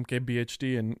from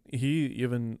MKBHD, and he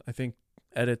even, I think,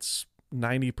 edits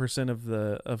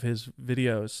 90% of his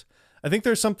videos. I think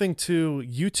there's something to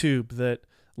YouTube that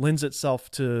lends itself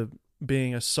to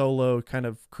being a solo kind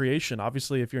of creation.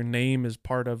 Obviously, if your name is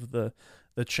part of the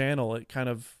channel, it kind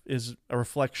of is a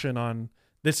reflection on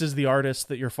this is the artist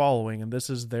that you're following and this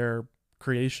is their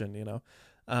creation,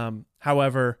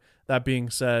 However, that being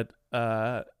said,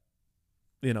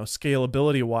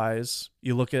 scalability wise,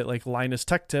 you look at like Linus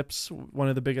Tech Tips, one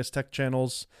of the biggest tech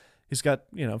channels. He's got,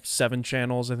 7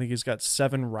 channels. I think he's got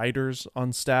 7 writers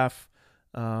on staff,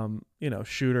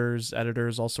 shooters,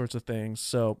 editors, all sorts of things.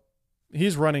 So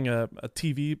he's running a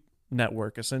TV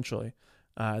network essentially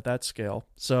at that scale.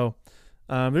 So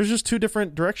there's just 2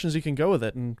 different directions you can go with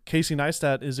it. And Casey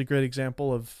Neistat is a great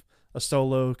example of a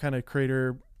solo kind of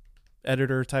creator,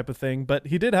 editor type of thing. But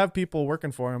he did have people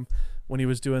working for him when he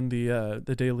was doing the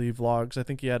daily vlogs. I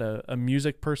think he had a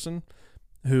music person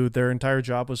who their entire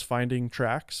job was finding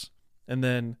tracks. And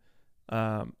then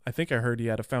I think I heard he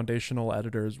had a foundational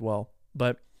editor as well.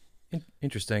 But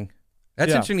interesting.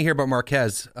 That's interesting to hear about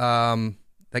Marquez.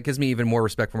 That gives me even more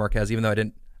respect for Marquez, even though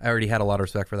I already had a lot of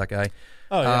respect for that guy.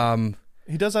 Oh, yeah.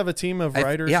 He does have a team of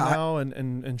writers now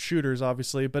and shooters,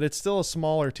 obviously, but it's still a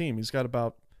smaller team. He's got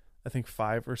about, I think,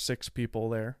 5 or 6 people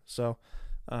there. So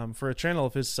For a channel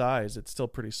of his size, it's still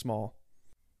pretty small.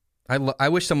 I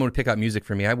wish someone would pick out music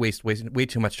for me. I waste way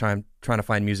too much time trying to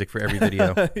find music for every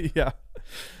video. Yeah.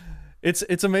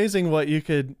 It's amazing what you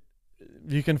can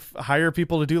hire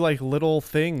people to do, like little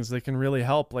things that can really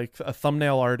help, like a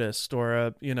thumbnail artist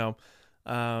or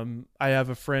I have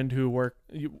a friend who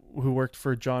worked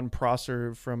for John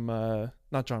Prosser from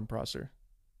not John Prosser.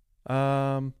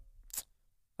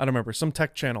 I don't remember, some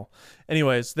tech channel.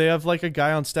 Anyways, they have like a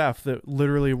guy on staff that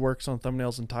literally works on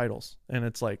thumbnails and titles. And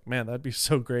it's like, man, that'd be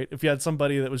so great if you had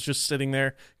somebody that was just sitting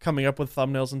there coming up with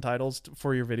thumbnails and titles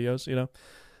for your videos,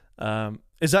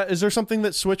 Is there something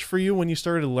that switched for you when you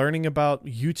started learning about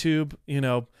YouTube?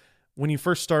 When you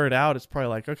first started out, it's probably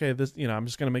like, okay, this, I'm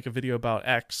just going to make a video about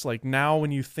X. Like now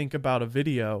when you think about a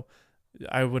video,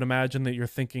 I would imagine that you're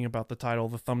thinking about the title,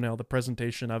 the thumbnail, the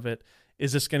presentation of it.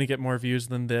 Is this going to get more views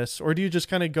than this? Or do you just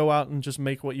kind of go out and just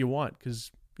make what you want? Because,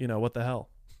 what the hell?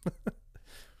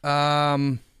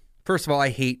 First of all, I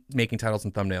hate making titles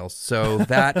and thumbnails. So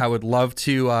that I would love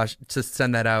to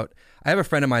send that out. I have a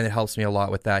friend of mine that helps me a lot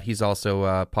with that. He's also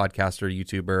a podcaster,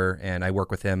 YouTuber, and I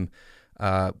work with him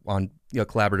on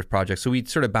collaborative projects. So we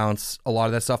sort of bounce a lot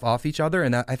of that stuff off each other.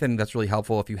 And I think that's really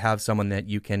helpful if you have someone that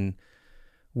you can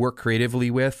work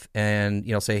creatively with and,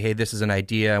 say, hey, this is an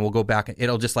idea, and we'll go back and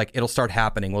it'll start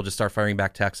happening. We'll just start firing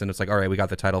back text and it's like, all right, we got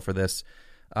the title for this,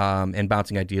 and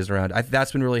bouncing ideas around.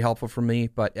 That's been really helpful for me,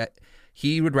 but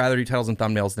he would rather do titles and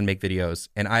thumbnails than make videos.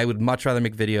 And I would much rather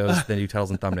make videos than do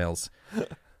titles and thumbnails.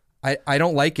 I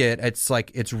don't like it. It's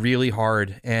like, it's really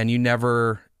hard and you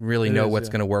never really know what's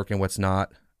going to work and what's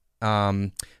not.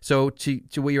 So to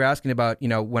what you're asking about,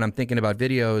 when I'm thinking about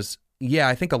videos, yeah,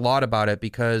 I think a lot about it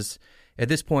because at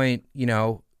this point,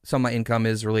 some of my income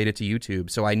is related to YouTube,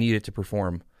 so I need it to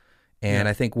perform. And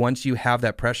I think once you have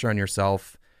that pressure on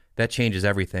yourself, that changes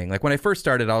everything. Like when I first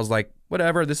started, I was like,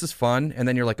 whatever, this is fun. And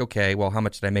then you're like, okay, well, how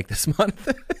much did I make this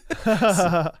month?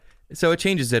 So it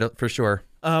changes it for sure.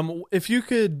 If you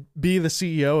could be the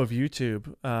CEO of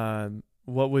YouTube,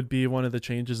 what would be one of the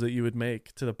changes that you would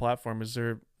make to the platform? Is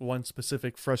there one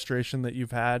specific frustration that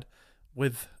you've had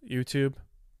with YouTube?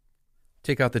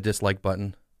 Take out the dislike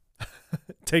button.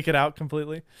 Take it out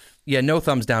completely? Yeah, no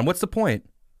thumbs down. What's the point?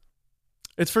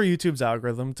 It's for YouTube's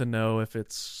algorithm to know if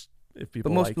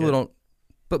people like it.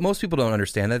 But most people don't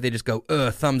understand that. They just go,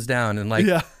 thumbs down, and like,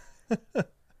 yeah.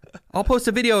 I'll post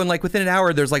a video and like within an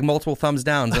hour there's like multiple thumbs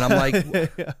downs, and I'm like,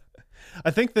 yeah.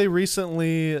 I think they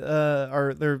recently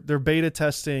they're beta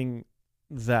testing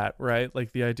that, right?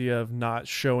 Like the idea of not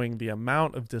showing the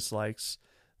amount of dislikes.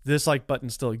 The dislike button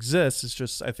still exists. It's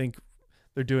just, I think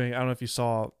they're doing, I don't know if you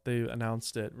saw, they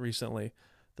announced it recently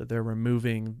that they're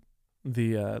removing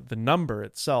the number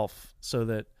itself so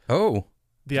that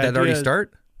did that already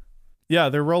start? Yeah,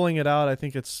 they're rolling it out. I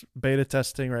think it's beta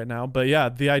testing right now. But yeah,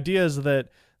 the idea is that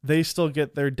they still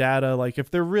get their data. Like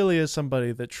if there really is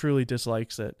somebody that truly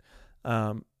dislikes it,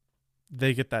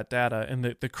 they get that data and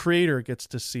the creator gets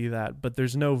to see that, but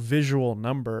there's no visual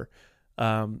number,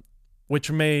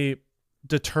 which may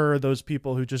deter those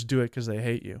people who just do it because they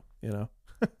hate you,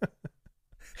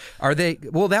 Are they?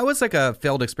 Well, that was like a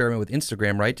failed experiment with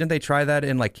Instagram, right? Didn't they try that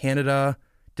in like Canada?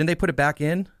 Didn't they put it back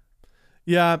in?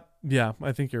 Yeah,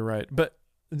 I think you're right. But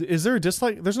is there a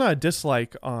dislike? There's not a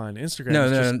dislike on Instagram.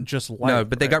 No, just like. No,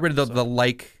 but they got rid of the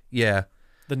like. Yeah.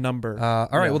 The number.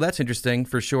 All right. Well, that's interesting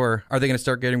for sure. Are they going to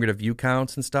start getting rid of view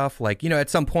counts and stuff? Like, at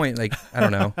some point, like, I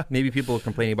don't know. Maybe people are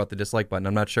complaining about the dislike button.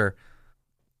 I'm not sure.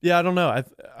 Yeah, I don't know.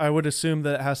 I would assume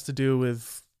that it has to do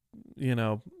with,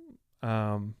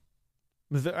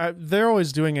 they're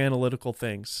always doing analytical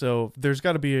things. So there's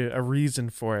got to be a reason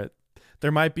for it.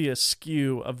 There might be a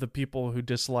skew of the people who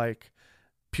dislike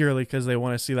purely because they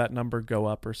want to see that number go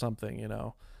up or something,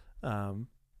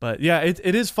 But yeah,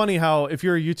 it is funny how if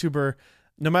you're a YouTuber,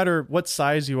 no matter what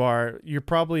size you are, you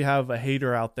probably have a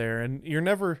hater out there, and you're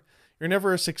never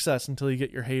a success until you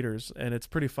get your haters. And it's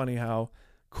pretty funny how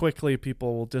quickly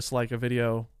people will dislike a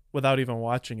video without even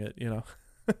watching it,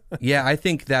 Yeah, I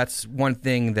think that's one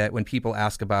thing that when people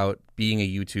ask about being a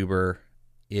YouTuber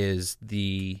is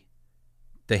the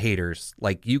haters.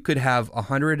 Like you could have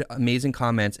 100 amazing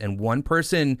comments and one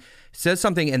person says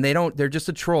something and they're just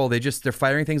a troll. They're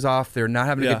firing things off. They're not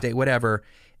having a good day, whatever.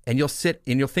 And you'll sit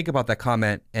and you'll think about that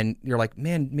comment and you're like,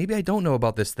 man, maybe I don't know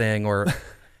about this thing, or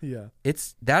yeah,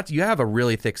 you have a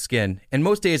really thick skin. And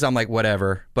most days I'm like,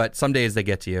 whatever, but some days they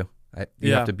get to you.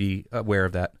 You have to be aware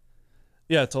of that.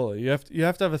 Yeah, totally. You have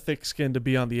to have a thick skin to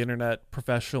be on the internet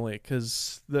professionally,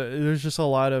 because there's just a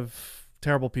lot of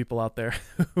terrible people out there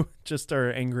who just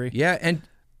are angry. Yeah, and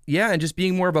just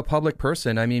being more of a public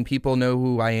person. I mean, people know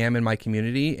who I am in my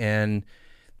community, and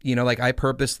like I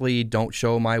purposely don't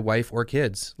show my wife or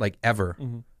kids, like ever.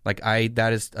 Like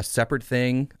that is a separate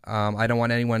thing. I don't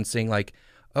want anyone saying like,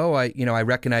 oh, I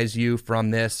recognize you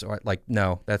from this, or like,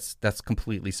 no, that's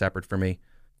completely separate for me.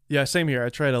 Yeah, same here. I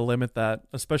try to limit that,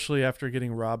 especially after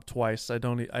getting robbed twice. I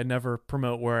never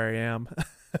promote where I am.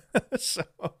 So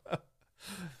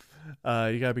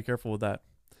you gotta be careful with that.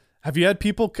 Have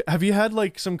you had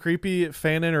like some creepy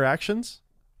fan interactions?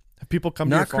 Have people come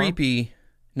to your farm?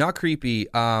 Not creepy.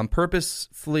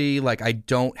 Purposefully, like I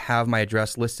don't have my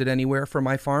address listed anywhere for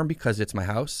my farm because it's my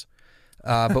house.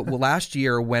 But last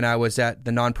year when I was at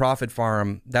the nonprofit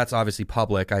farm, that's obviously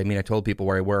public. I mean, I told people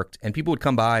where I worked, and people would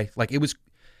come by. Like it was,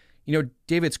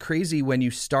 David, it's crazy when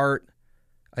you start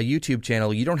a YouTube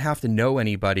channel. You don't have to know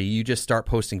anybody. You just start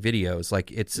posting videos. Like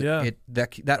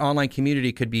that online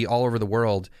community could be all over the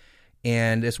world.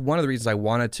 And it's one of the reasons I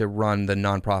wanted to run the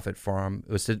nonprofit farm.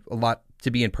 It was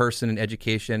to be in person and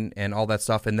education and all that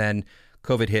stuff. And then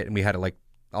COVID hit and we had to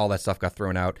all that stuff got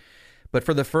thrown out. But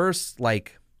for the first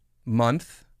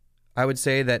month, I would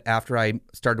say that after I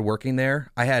started working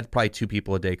there, I had probably 2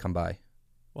 people a day come by.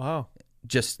 Wow.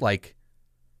 Just like,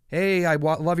 hey, I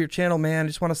love your channel, man. I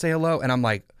just want to say hello. And I'm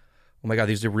like, oh my God,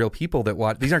 these are real people that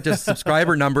watch. These aren't just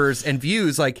subscriber numbers and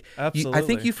views. Absolutely. I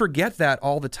think you forget that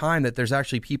all the time, that there's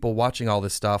actually people watching all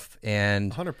this stuff.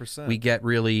 And 100%. We get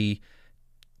really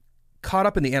caught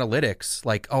up in the analytics.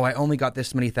 Like, oh, I only got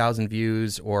this many thousand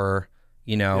views, or,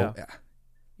 I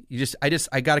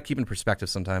got to keep in perspective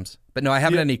sometimes. But no, I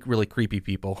haven't had any really creepy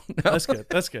people. No.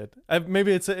 That's good.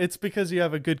 Maybe it's because you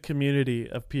have a good community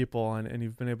of people and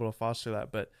you've been able to foster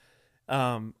that. But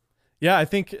I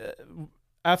think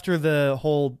after the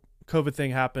whole COVID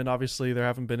thing happened, obviously there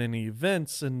haven't been any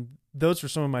events, and those were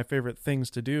some of my favorite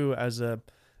things to do as a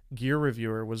gear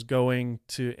reviewer, was going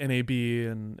to NAB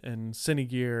and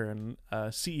Cinegear and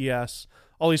CES,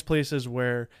 all these places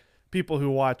where people who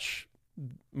watch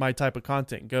my type of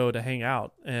content go to hang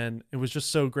out. And it was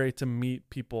just so great to meet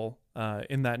people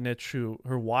in that niche who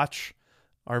watch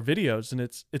our videos. And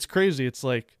it's crazy. It's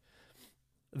like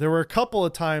there were a couple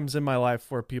of times in my life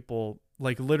where people,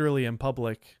 like literally in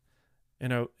public,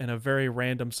 in a very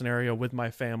random scenario with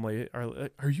my family,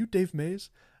 are you Dave Mays?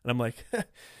 And I'm like,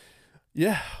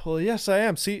 yeah, well, yes, I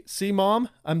am. See, Mom,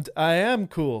 I am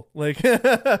cool.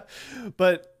 But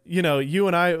you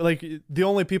and I, the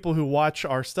only people who watch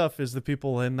our stuff is the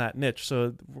people in that niche.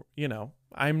 So,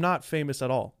 I'm not famous at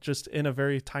all, just in a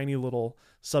very tiny little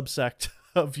subsect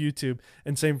of YouTube,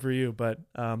 and same for you. But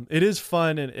it is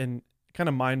fun and kind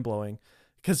of mind blowing,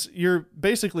 because you're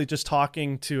basically just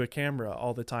talking to a camera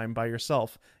all the time by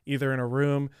yourself, either in a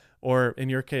room or in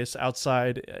your case,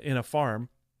 outside in a farm.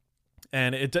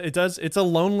 And it's a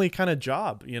lonely kind of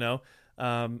job.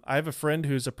 I have a friend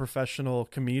who's a professional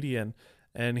comedian,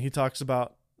 and he talks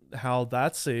about how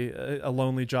that's a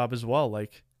lonely job as well.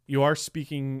 Like, you are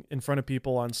speaking in front of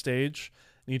people on stage,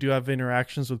 and you do have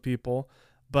interactions with people,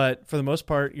 but for the most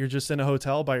part, you're just in a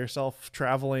hotel by yourself,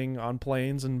 traveling on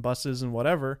planes and buses and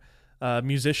whatever.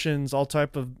 Musicians, all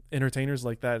type of entertainers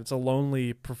like that. It's a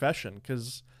lonely profession,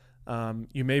 because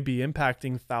you may be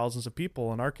impacting thousands of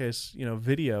people. In our case,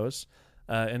 videos,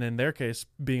 and in their case,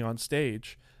 being on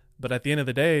stage. But at the end of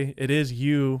the day, it is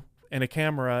you and a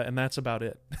camera, and that's about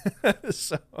it.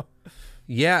 So,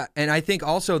 yeah, and I think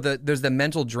also that there's the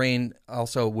mental drain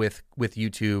also with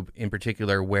YouTube in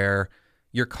particular, where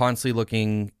you're constantly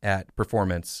looking at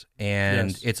performance,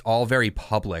 and It's all very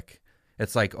public.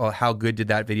 It's like, oh, how good did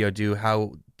that video do?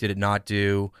 How did it not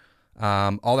do?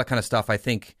 All that kind of stuff, I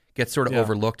think, gets sort of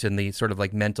overlooked in the sort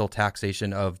of mental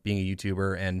taxation of being a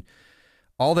YouTuber, and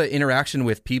all the interaction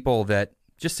with people that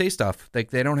just say stuff.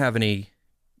 Like, they don't have any,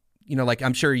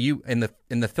 I'm sure you in the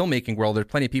filmmaking world, there's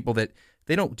plenty of people that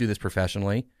they don't do this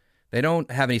professionally. They don't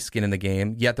have any skin in the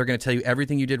game, yet they're going to tell you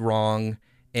everything you did wrong.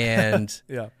 And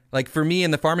like for me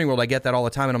in the farming world, I get that all the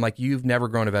time, and I'm like, you've never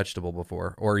grown a vegetable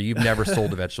before, or you've never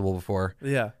sold a vegetable before.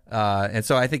 Yeah. And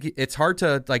so I think it's hard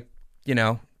to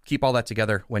keep all that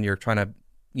together when you're trying to,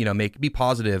 be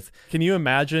positive. Can you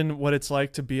imagine what it's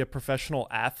like to be a professional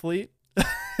athlete?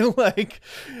 No.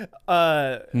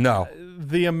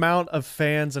 The amount of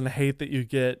fans and hate that you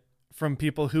get from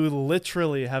people who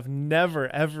literally have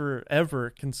never, ever,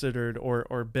 ever considered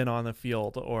or been on the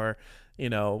field, or,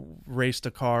 raced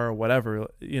a car or whatever.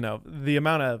 The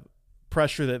amount of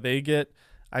pressure that they get,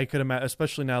 I could imagine,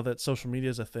 especially now that social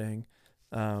media is a thing.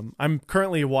 I'm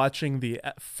currently watching the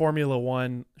Formula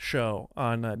One show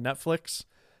on Netflix.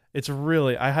 It's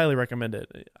I highly recommend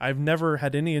it. I've never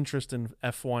had any interest in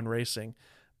F1 racing,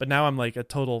 but now I'm like a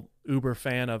total uber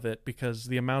fan of it, because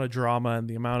the amount of drama and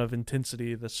the amount of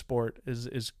intensity the sport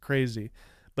is crazy.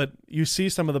 But you see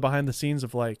some of the behind the scenes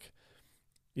of like,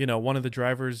 one of the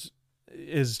drivers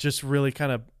is just really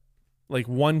kind of like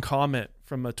one comment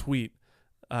from a tweet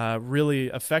really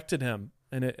affected him.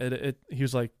 And he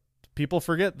was like, people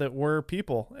forget that we're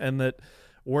people and that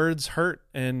words hurt.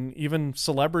 And even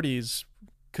celebrities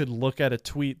could look at a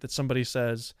tweet that somebody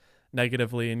says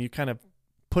negatively and you kind of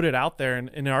put it out there. And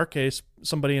in our case,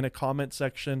 somebody in a comment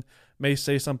section may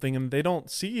say something and they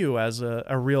don't see you as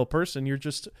a real person.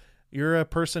 You're a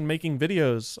person making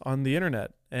videos on the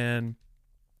internet. And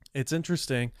it's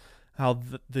interesting how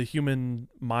the human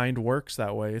mind works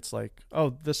that way. It's like,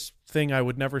 oh, this thing I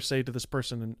would never say to this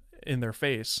person in their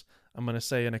face, I'm going to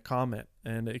say in a comment,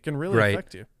 and it can really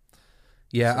affect you.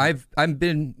 Yeah, so. I've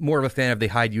been more of a fan of the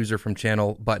hide user from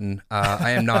channel button.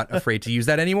 I am not afraid to use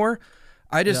that anymore.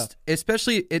 I just,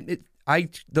 especially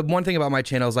the one thing about my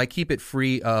channel is I keep it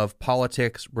free of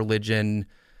politics, religion.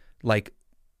 Like,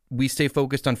 we stay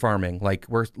focused on farming, like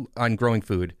we're on growing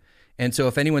food. And so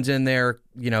if anyone's in there,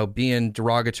 being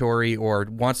derogatory or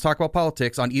wants to talk about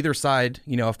politics on either side,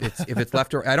 if it's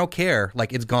left or I don't care,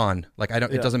 like it's gone. Like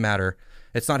it doesn't matter.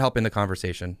 It's not helping the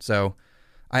conversation. So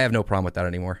I have no problem with that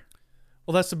anymore.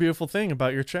 Well, that's the beautiful thing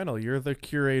about your channel. You're the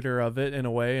curator of it in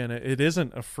a way, and it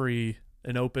isn't a free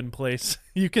and open place.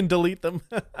 You can delete them.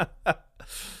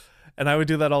 And I would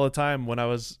do that all the time when I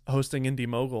was hosting Indie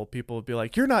Mogul. People would be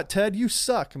like, "You're not Ted, you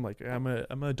suck." I'm like, I'm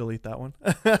gonna delete that one.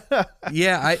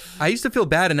 Yeah, I used to feel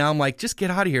bad, and now I'm like, just get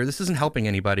out of here. This isn't helping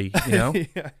anybody, Yeah,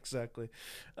 exactly.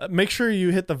 Make sure you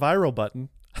hit the viral button.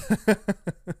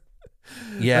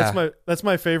 Yeah, that's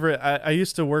my favorite. I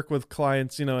used to work with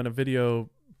clients, in a video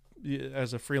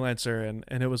as a freelancer,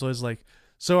 and it was always like,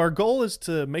 so our goal is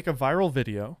to make a viral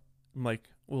video. I'm like,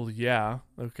 well, yeah,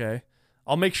 okay.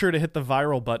 I'll make sure to hit the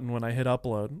viral button when I hit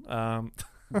upload.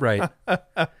 Right.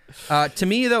 To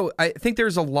me, though, I think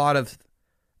there's a lot of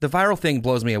the viral thing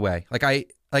blows me away.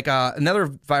 Another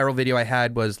viral video I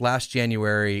had was last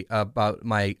January about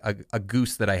a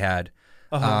goose that I had,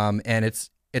 and it's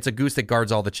a goose that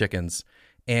guards all the chickens,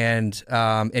 and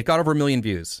it got over 1 million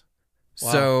views.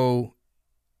 Wow. So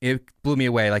it blew me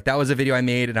away. Like, that was a video I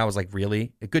made, and I was like,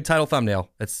 really? A good title thumbnail.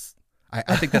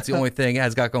 I think that's the only thing it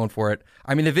has got going for it.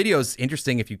 I mean, the video is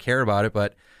interesting if you care about it,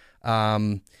 but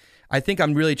I think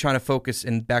I'm really trying to focus,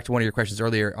 and back to one of your questions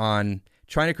earlier, on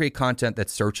trying to create content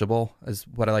that's searchable, is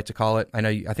what I like to call it. I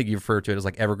think you refer to it as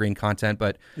like evergreen content,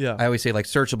 but I always say like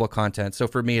searchable content. So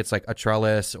for me, it's like a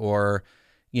trellis, or,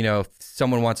 if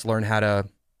someone wants to learn how to,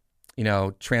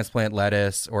 transplant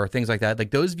lettuce or things like that.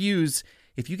 Like, those views,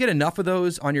 if you get enough of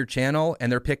those on your channel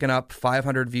and they're picking up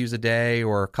 500 views a day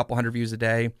or a couple hundred views a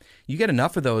day, you get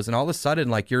enough of those, and all of a sudden,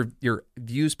 like, your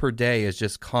views per day is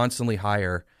just constantly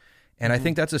higher. And I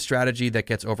think that's a strategy that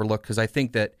gets overlooked, because I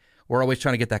think that we're always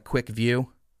trying to get that quick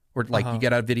view, where like you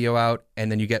get a video out and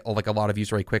then you get like a lot of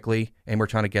views really quickly, and we're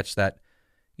trying to get that,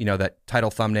 that title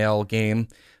thumbnail game.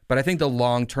 But I think the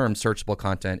long-term searchable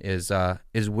content is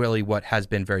really what has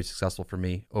been very successful for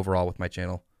me overall with my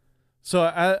channel. So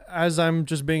as I'm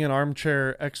just being an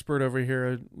armchair expert over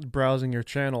here browsing your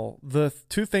channel, the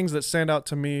two things that stand out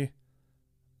to me,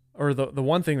 or the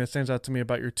one thing that stands out to me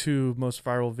about your two most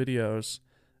viral videos,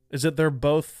 is that they're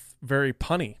both very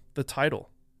punny, the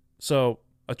title. So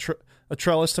a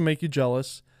trellis to make you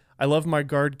jealous. I love my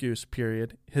guard goose,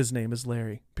 period. His name is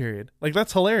Larry, period. Like,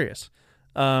 that's hilarious.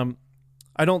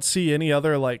 I don't see any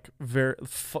other like very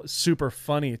super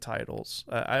funny titles.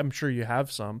 I'm sure you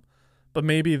have some. But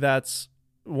maybe that's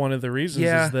one of the reasons,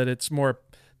 is that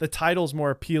the title's more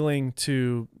appealing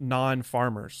to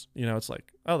non-farmers. It's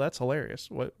like, oh, that's hilarious.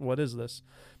 What is this?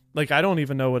 Like, I don't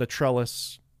even know what a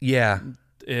trellis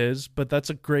is, but that's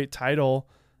a great title.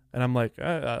 And I'm like,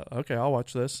 okay, I'll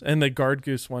watch this. And the guard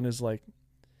goose one is like,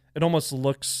 it almost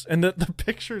looks, and the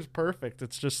picture is perfect.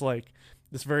 It's just like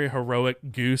this very heroic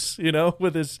goose,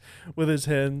 with his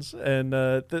hens. And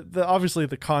obviously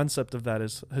the concept of that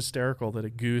is hysterical, that a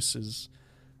goose is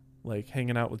like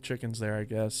hanging out with chickens there, I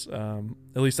guess.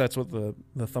 At least that's what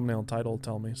the thumbnail and title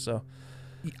tell me. So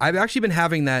I've actually been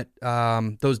having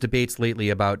those debates lately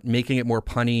about making it more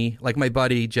punny. Like, my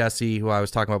buddy Jesse, who I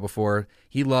was talking about before,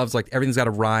 he loves like everything's got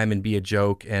to rhyme and be a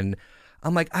joke. And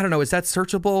I'm like, I don't know, is that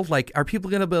searchable? Like, are people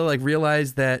gonna be like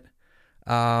realize that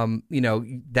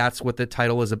that's what the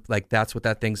title is, like, that's what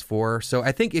that thing's for? So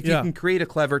I think if you can create a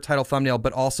clever title thumbnail,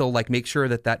 but also like make sure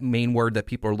that main word that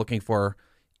people are looking for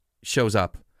shows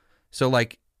up. So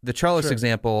like the trellis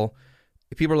example,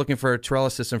 if people are looking for a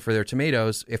trellis system for their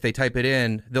tomatoes, if they type it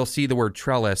in, they'll see the word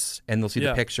trellis and they'll see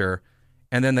the picture,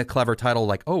 and then the clever title,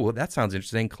 like, oh, well, that sounds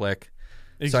interesting, click.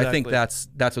 Exactly. So I think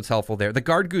that's what's helpful there. The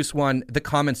guard goose one, the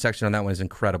comment section on that one is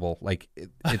incredible. Like,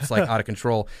 it's like out of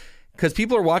control. Because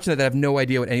people are watching that have no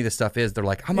idea what any of this stuff is. They're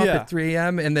like, I'm up at 3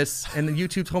 a.m. and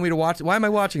YouTube told me to watch. Why am I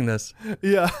watching this?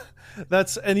 Yeah,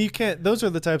 and you can't. Those are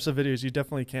the types of videos you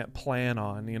definitely can't plan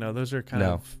on. Those are kind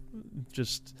of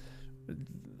just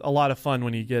a lot of fun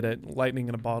when you get it, lightning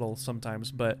in a bottle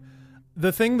sometimes. But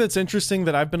the thing that's interesting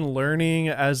that I've been learning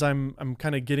as I'm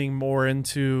kind of getting more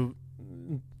into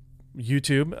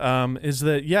YouTube is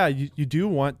that you do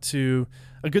want to.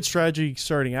 A good strategy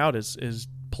starting out is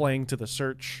playing to the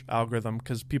search algorithm,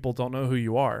 because people don't know who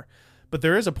you are. But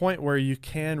there is a point where you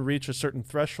can reach a certain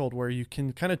threshold where you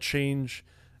can kind of change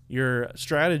your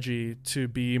strategy to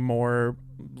be more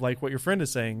like what your friend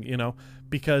is saying,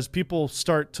 because people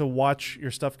start to watch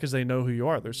your stuff because they know who you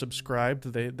are. They're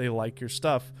subscribed. They like your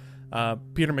stuff.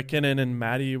 Peter McKinnon and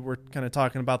Maddie were kind of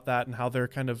talking about that and how they're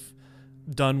kind of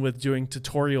done with doing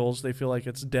tutorials. They feel like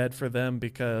it's dead for them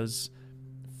because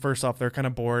first off, they're kind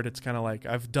of bored. It's kind of like,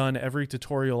 I've done every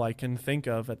tutorial I can think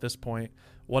of at this point.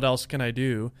 What else can I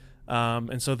do?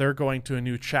 And so they're going to a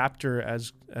new chapter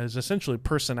as essentially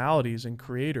personalities and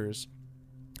creators.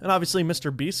 And obviously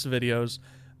Mr. Beast's videos,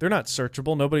 they're not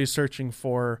searchable. Nobody's searching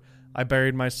for, I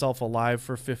buried myself alive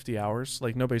for 50 hours.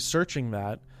 Like, nobody's searching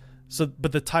that. So,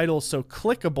 but the title is so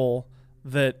clickable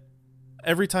that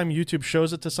every time YouTube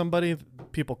shows it to somebody,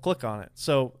 people click on it.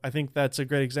 So I think that's a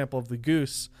great example of the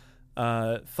goose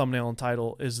thumbnail and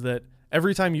title, is that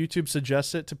every time YouTube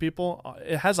suggests it to people,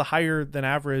 it has a higher than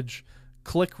average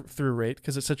click-through rate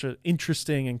because it's such an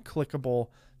interesting and clickable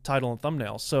title and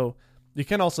thumbnail. So you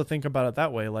can also think about it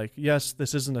that way. Like, yes,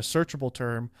 this isn't a searchable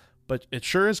term, but it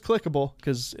sure is clickable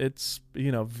because it's,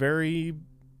 very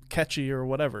catchy or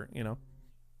whatever,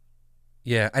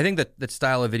 Yeah, I think that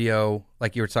style of video,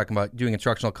 like you were talking about, doing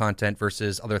instructional content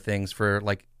versus other things for,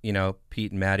 like,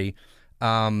 Pete and Maddie.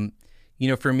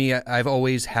 For me, I've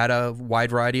always had a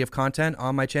wide variety of content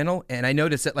on my channel, and I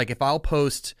noticed that, like, if I'll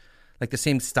post like the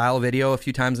same style video a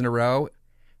few times in a row,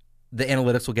 the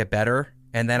analytics will get better,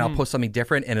 and then I'll post something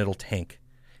different and it'll tank.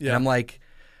 Yeah. And I'm like,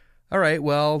 all right,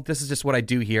 well, this is just what I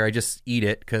do here. I just eat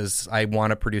it because I want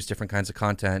to produce different kinds of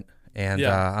content, and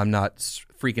I'm not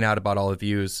freaking out about all the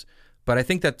views. But I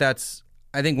think I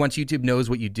think once YouTube knows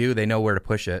what you do, they know where to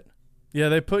push it. Yeah,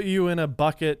 they put you in a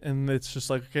bucket, and it's just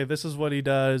like, okay, this is what he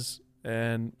does.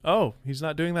 And he's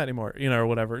not doing that anymore, or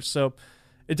whatever. So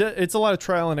it's a lot of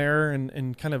trial and error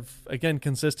and kind of, again,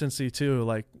 consistency too.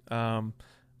 Like,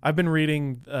 I've been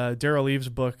reading Daryl Eves'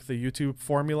 book, The YouTube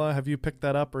Formula. Have you picked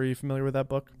that up? Or are you familiar with that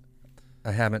book?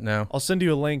 I haven't, no. I'll send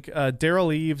you a link.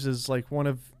 Daryl Eves is like one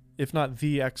of, if not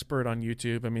the expert on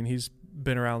YouTube. I mean, he's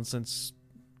been around since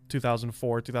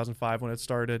 2004, 2005 when it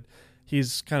started.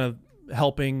 He's kind of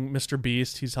helping Mr.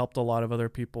 Beast. He's helped a lot of other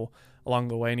people along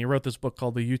the way, and he wrote this book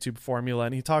called The YouTube Formula,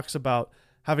 and he talks about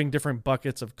having different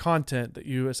buckets of content that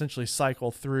you essentially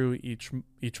cycle through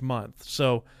each month.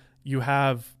 So you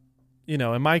have,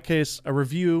 in my case, a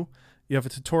review, you have a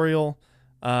tutorial,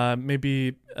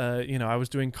 maybe I was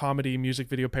doing comedy music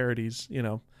video parodies,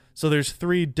 so there's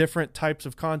 3 different types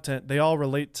of content. They all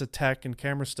relate to tech and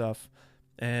camera stuff,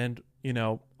 and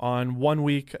on one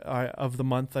week of the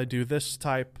month I do this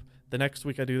type, the next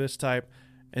week I do this type,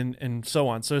 and so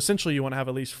on. So essentially you want to have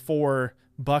at least 4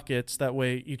 buckets. That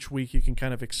way each week you can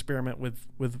kind of experiment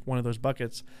with one of those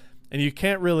buckets. And you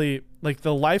can't really, like,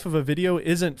 the life of a video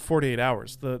isn't 48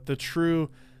 hours. The true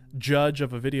judge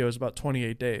of a video is about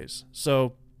 28 days.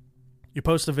 So you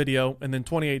post a video, and then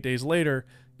 28 days later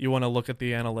you want to look at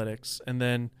the analytics, and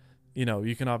then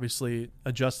you can obviously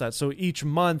adjust that. So each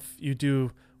month you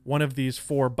do one of these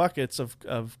 4 buckets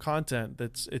of content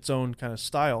that's its own kind of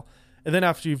style. And then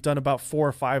after you've done about 4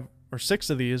 or 5 or 6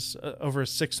 of these over a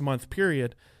 6-month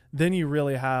period, then you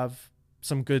really have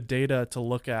some good data to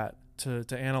look at, to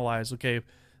analyze. Okay,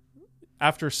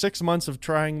 after 6 months of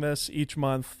trying this each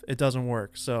month, it doesn't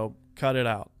work, so cut it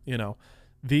out.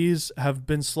 These have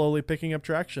been slowly picking up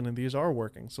traction, and these are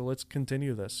working, so let's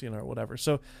continue this, or whatever.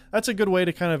 So that's a good way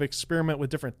to kind of experiment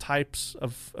with different types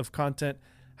of content.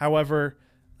 However,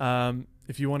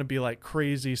 if you want to be like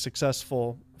crazy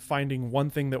successful, finding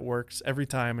one thing that works every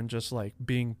time and just like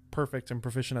being perfect and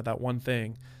proficient at that one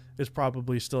thing is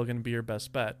probably still going to be your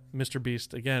best bet. Mr.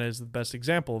 Beast, again, is the best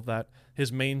example of that.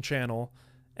 His main channel,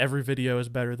 every video is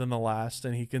better than the last,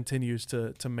 and he continues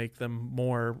to make them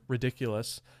more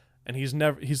ridiculous. And he's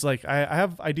like, I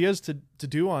have ideas to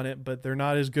do on it, but they're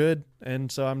not as good,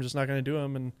 and so I'm just not going to do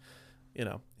them. And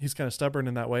he's kind of stubborn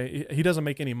in that way. He doesn't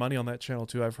make any money on that channel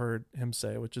too, I've heard him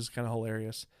say, which is kind of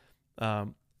hilarious.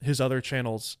 His other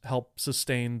channels help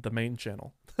sustain the main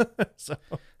channel. So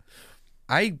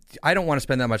I don't want to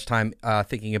spend that much time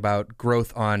thinking about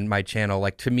growth on my channel.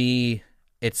 Like, to me,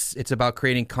 it's about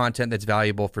creating content that's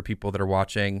valuable for people that are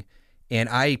watching. And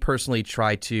I personally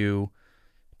try to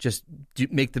just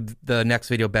make the next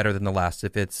video better than the last.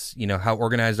 If it's, how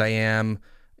organized I am,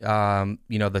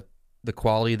 the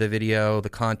quality of the video, the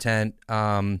content.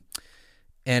 And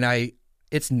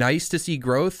it's nice to see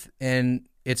growth, and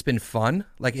it's been fun.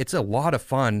 Like, it's a lot of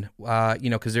fun,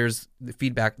 because there's a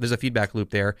feedback loop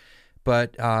there.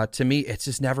 But to me, it's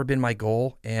just never been my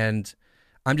goal. And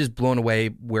I'm just blown away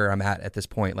where I'm at this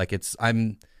point. Like, I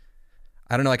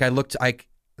don't know,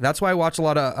 that's why I watch a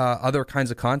lot of other kinds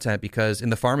of content, because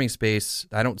in the farming space,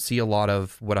 I don't see a lot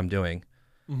of what I'm doing.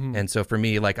 Mm-hmm. And so for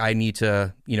me, like, I need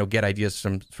to, get ideas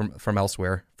from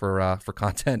elsewhere for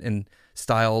content and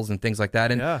styles and things like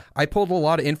that. And I pulled a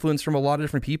lot of influence from a lot of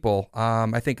different people.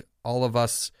 I think all of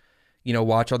us,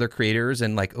 watch other creators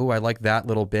and like, oh, I like that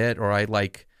little bit, or I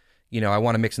like, I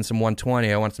want to mix in some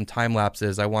 120. I want some time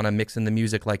lapses. I want to mix in the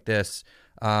music like this.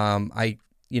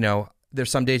 There's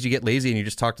some days you get lazy and you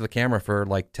just talk to the camera for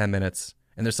like 10 minutes.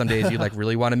 And there's some days you like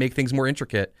really want to make things more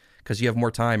intricate because you have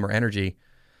more time or energy.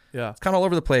 Yeah. It's kind of all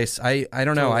over the place. I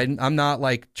don't know. I'm not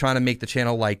like trying to make the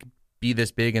channel like be this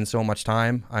big in so much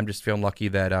time. I'm just feeling lucky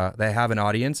that they have an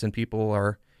audience and people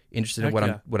are interested in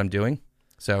what I'm doing.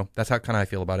 So that's how kind of I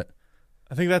feel about it.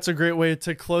 I think that's a great way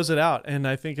to close it out. And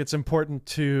I think it's important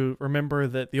to remember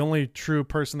that the only true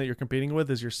person that you're competing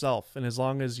with is yourself. And as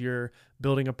long as you're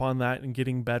building upon that and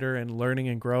getting better and learning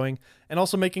and growing and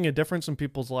also making a difference in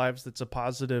people's lives, that's a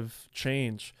positive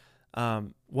change.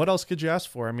 What else could you ask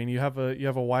for? I mean, you have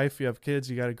a wife, you have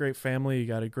kids, you got a great family, you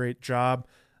got a great job.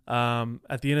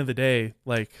 At the end of the day,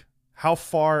 like, how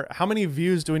many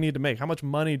views do we need to make? How much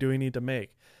money do we need to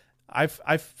make?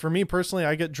 For me personally,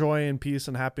 I get joy and peace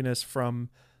and happiness from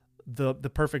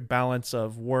the perfect balance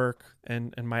of work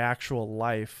and my actual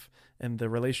life and the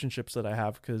relationships that I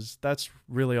have, because that's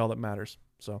really all that matters.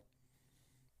 So.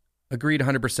 Agreed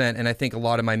 100%. And I think a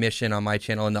lot of my mission on my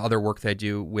channel and the other work that I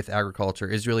do with agriculture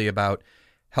is really about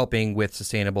helping with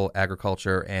sustainable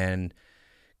agriculture and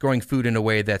growing food in a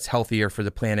way that's healthier for the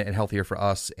planet and healthier for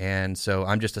us. And so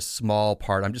I'm just a small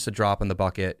part. I'm just a drop in the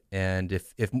bucket. And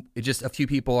if just a few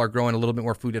people are growing a little bit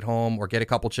more food at home, or get a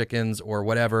couple chickens or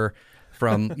whatever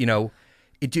from,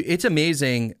 it's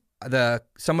amazing.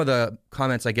 Some of the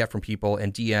comments I get from people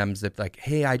and DMs that like,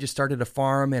 hey, I just started a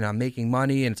farm and I'm making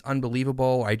money and it's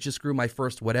unbelievable. I just grew my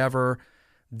first whatever.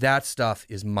 That stuff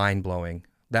is mind blowing.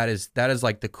 That is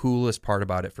like the coolest part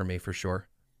about it for me, for sure.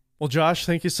 Well, Josh,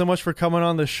 thank you so much for coming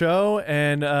on the show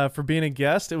and for being a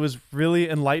guest. It was really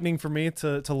enlightening for me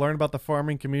to learn about the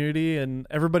farming community. And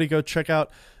everybody go check out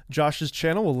Josh's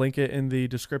channel. We'll link it in the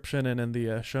description and in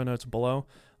the show notes below.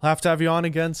 I'll have to have you on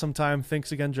again sometime.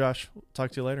 Thanks again, Josh.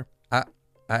 Talk to you later. I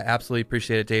absolutely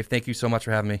appreciate it, Dave. Thank you so much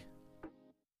for having me.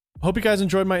 Hope you guys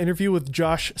enjoyed my interview with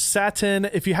Josh Sattin.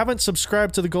 If you haven't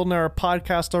subscribed to the Golden Hour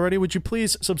podcast already, would you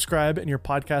please subscribe in your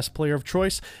podcast player of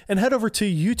choice and head over to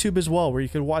YouTube as well, where you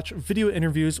can watch video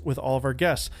interviews with all of our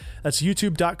guests. That's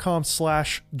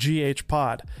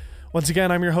youtube.com/GHpod. Once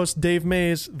again, I'm your host, Dave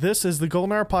Mays. This is the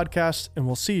Golden Hour podcast, and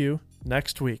we'll see you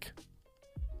next week.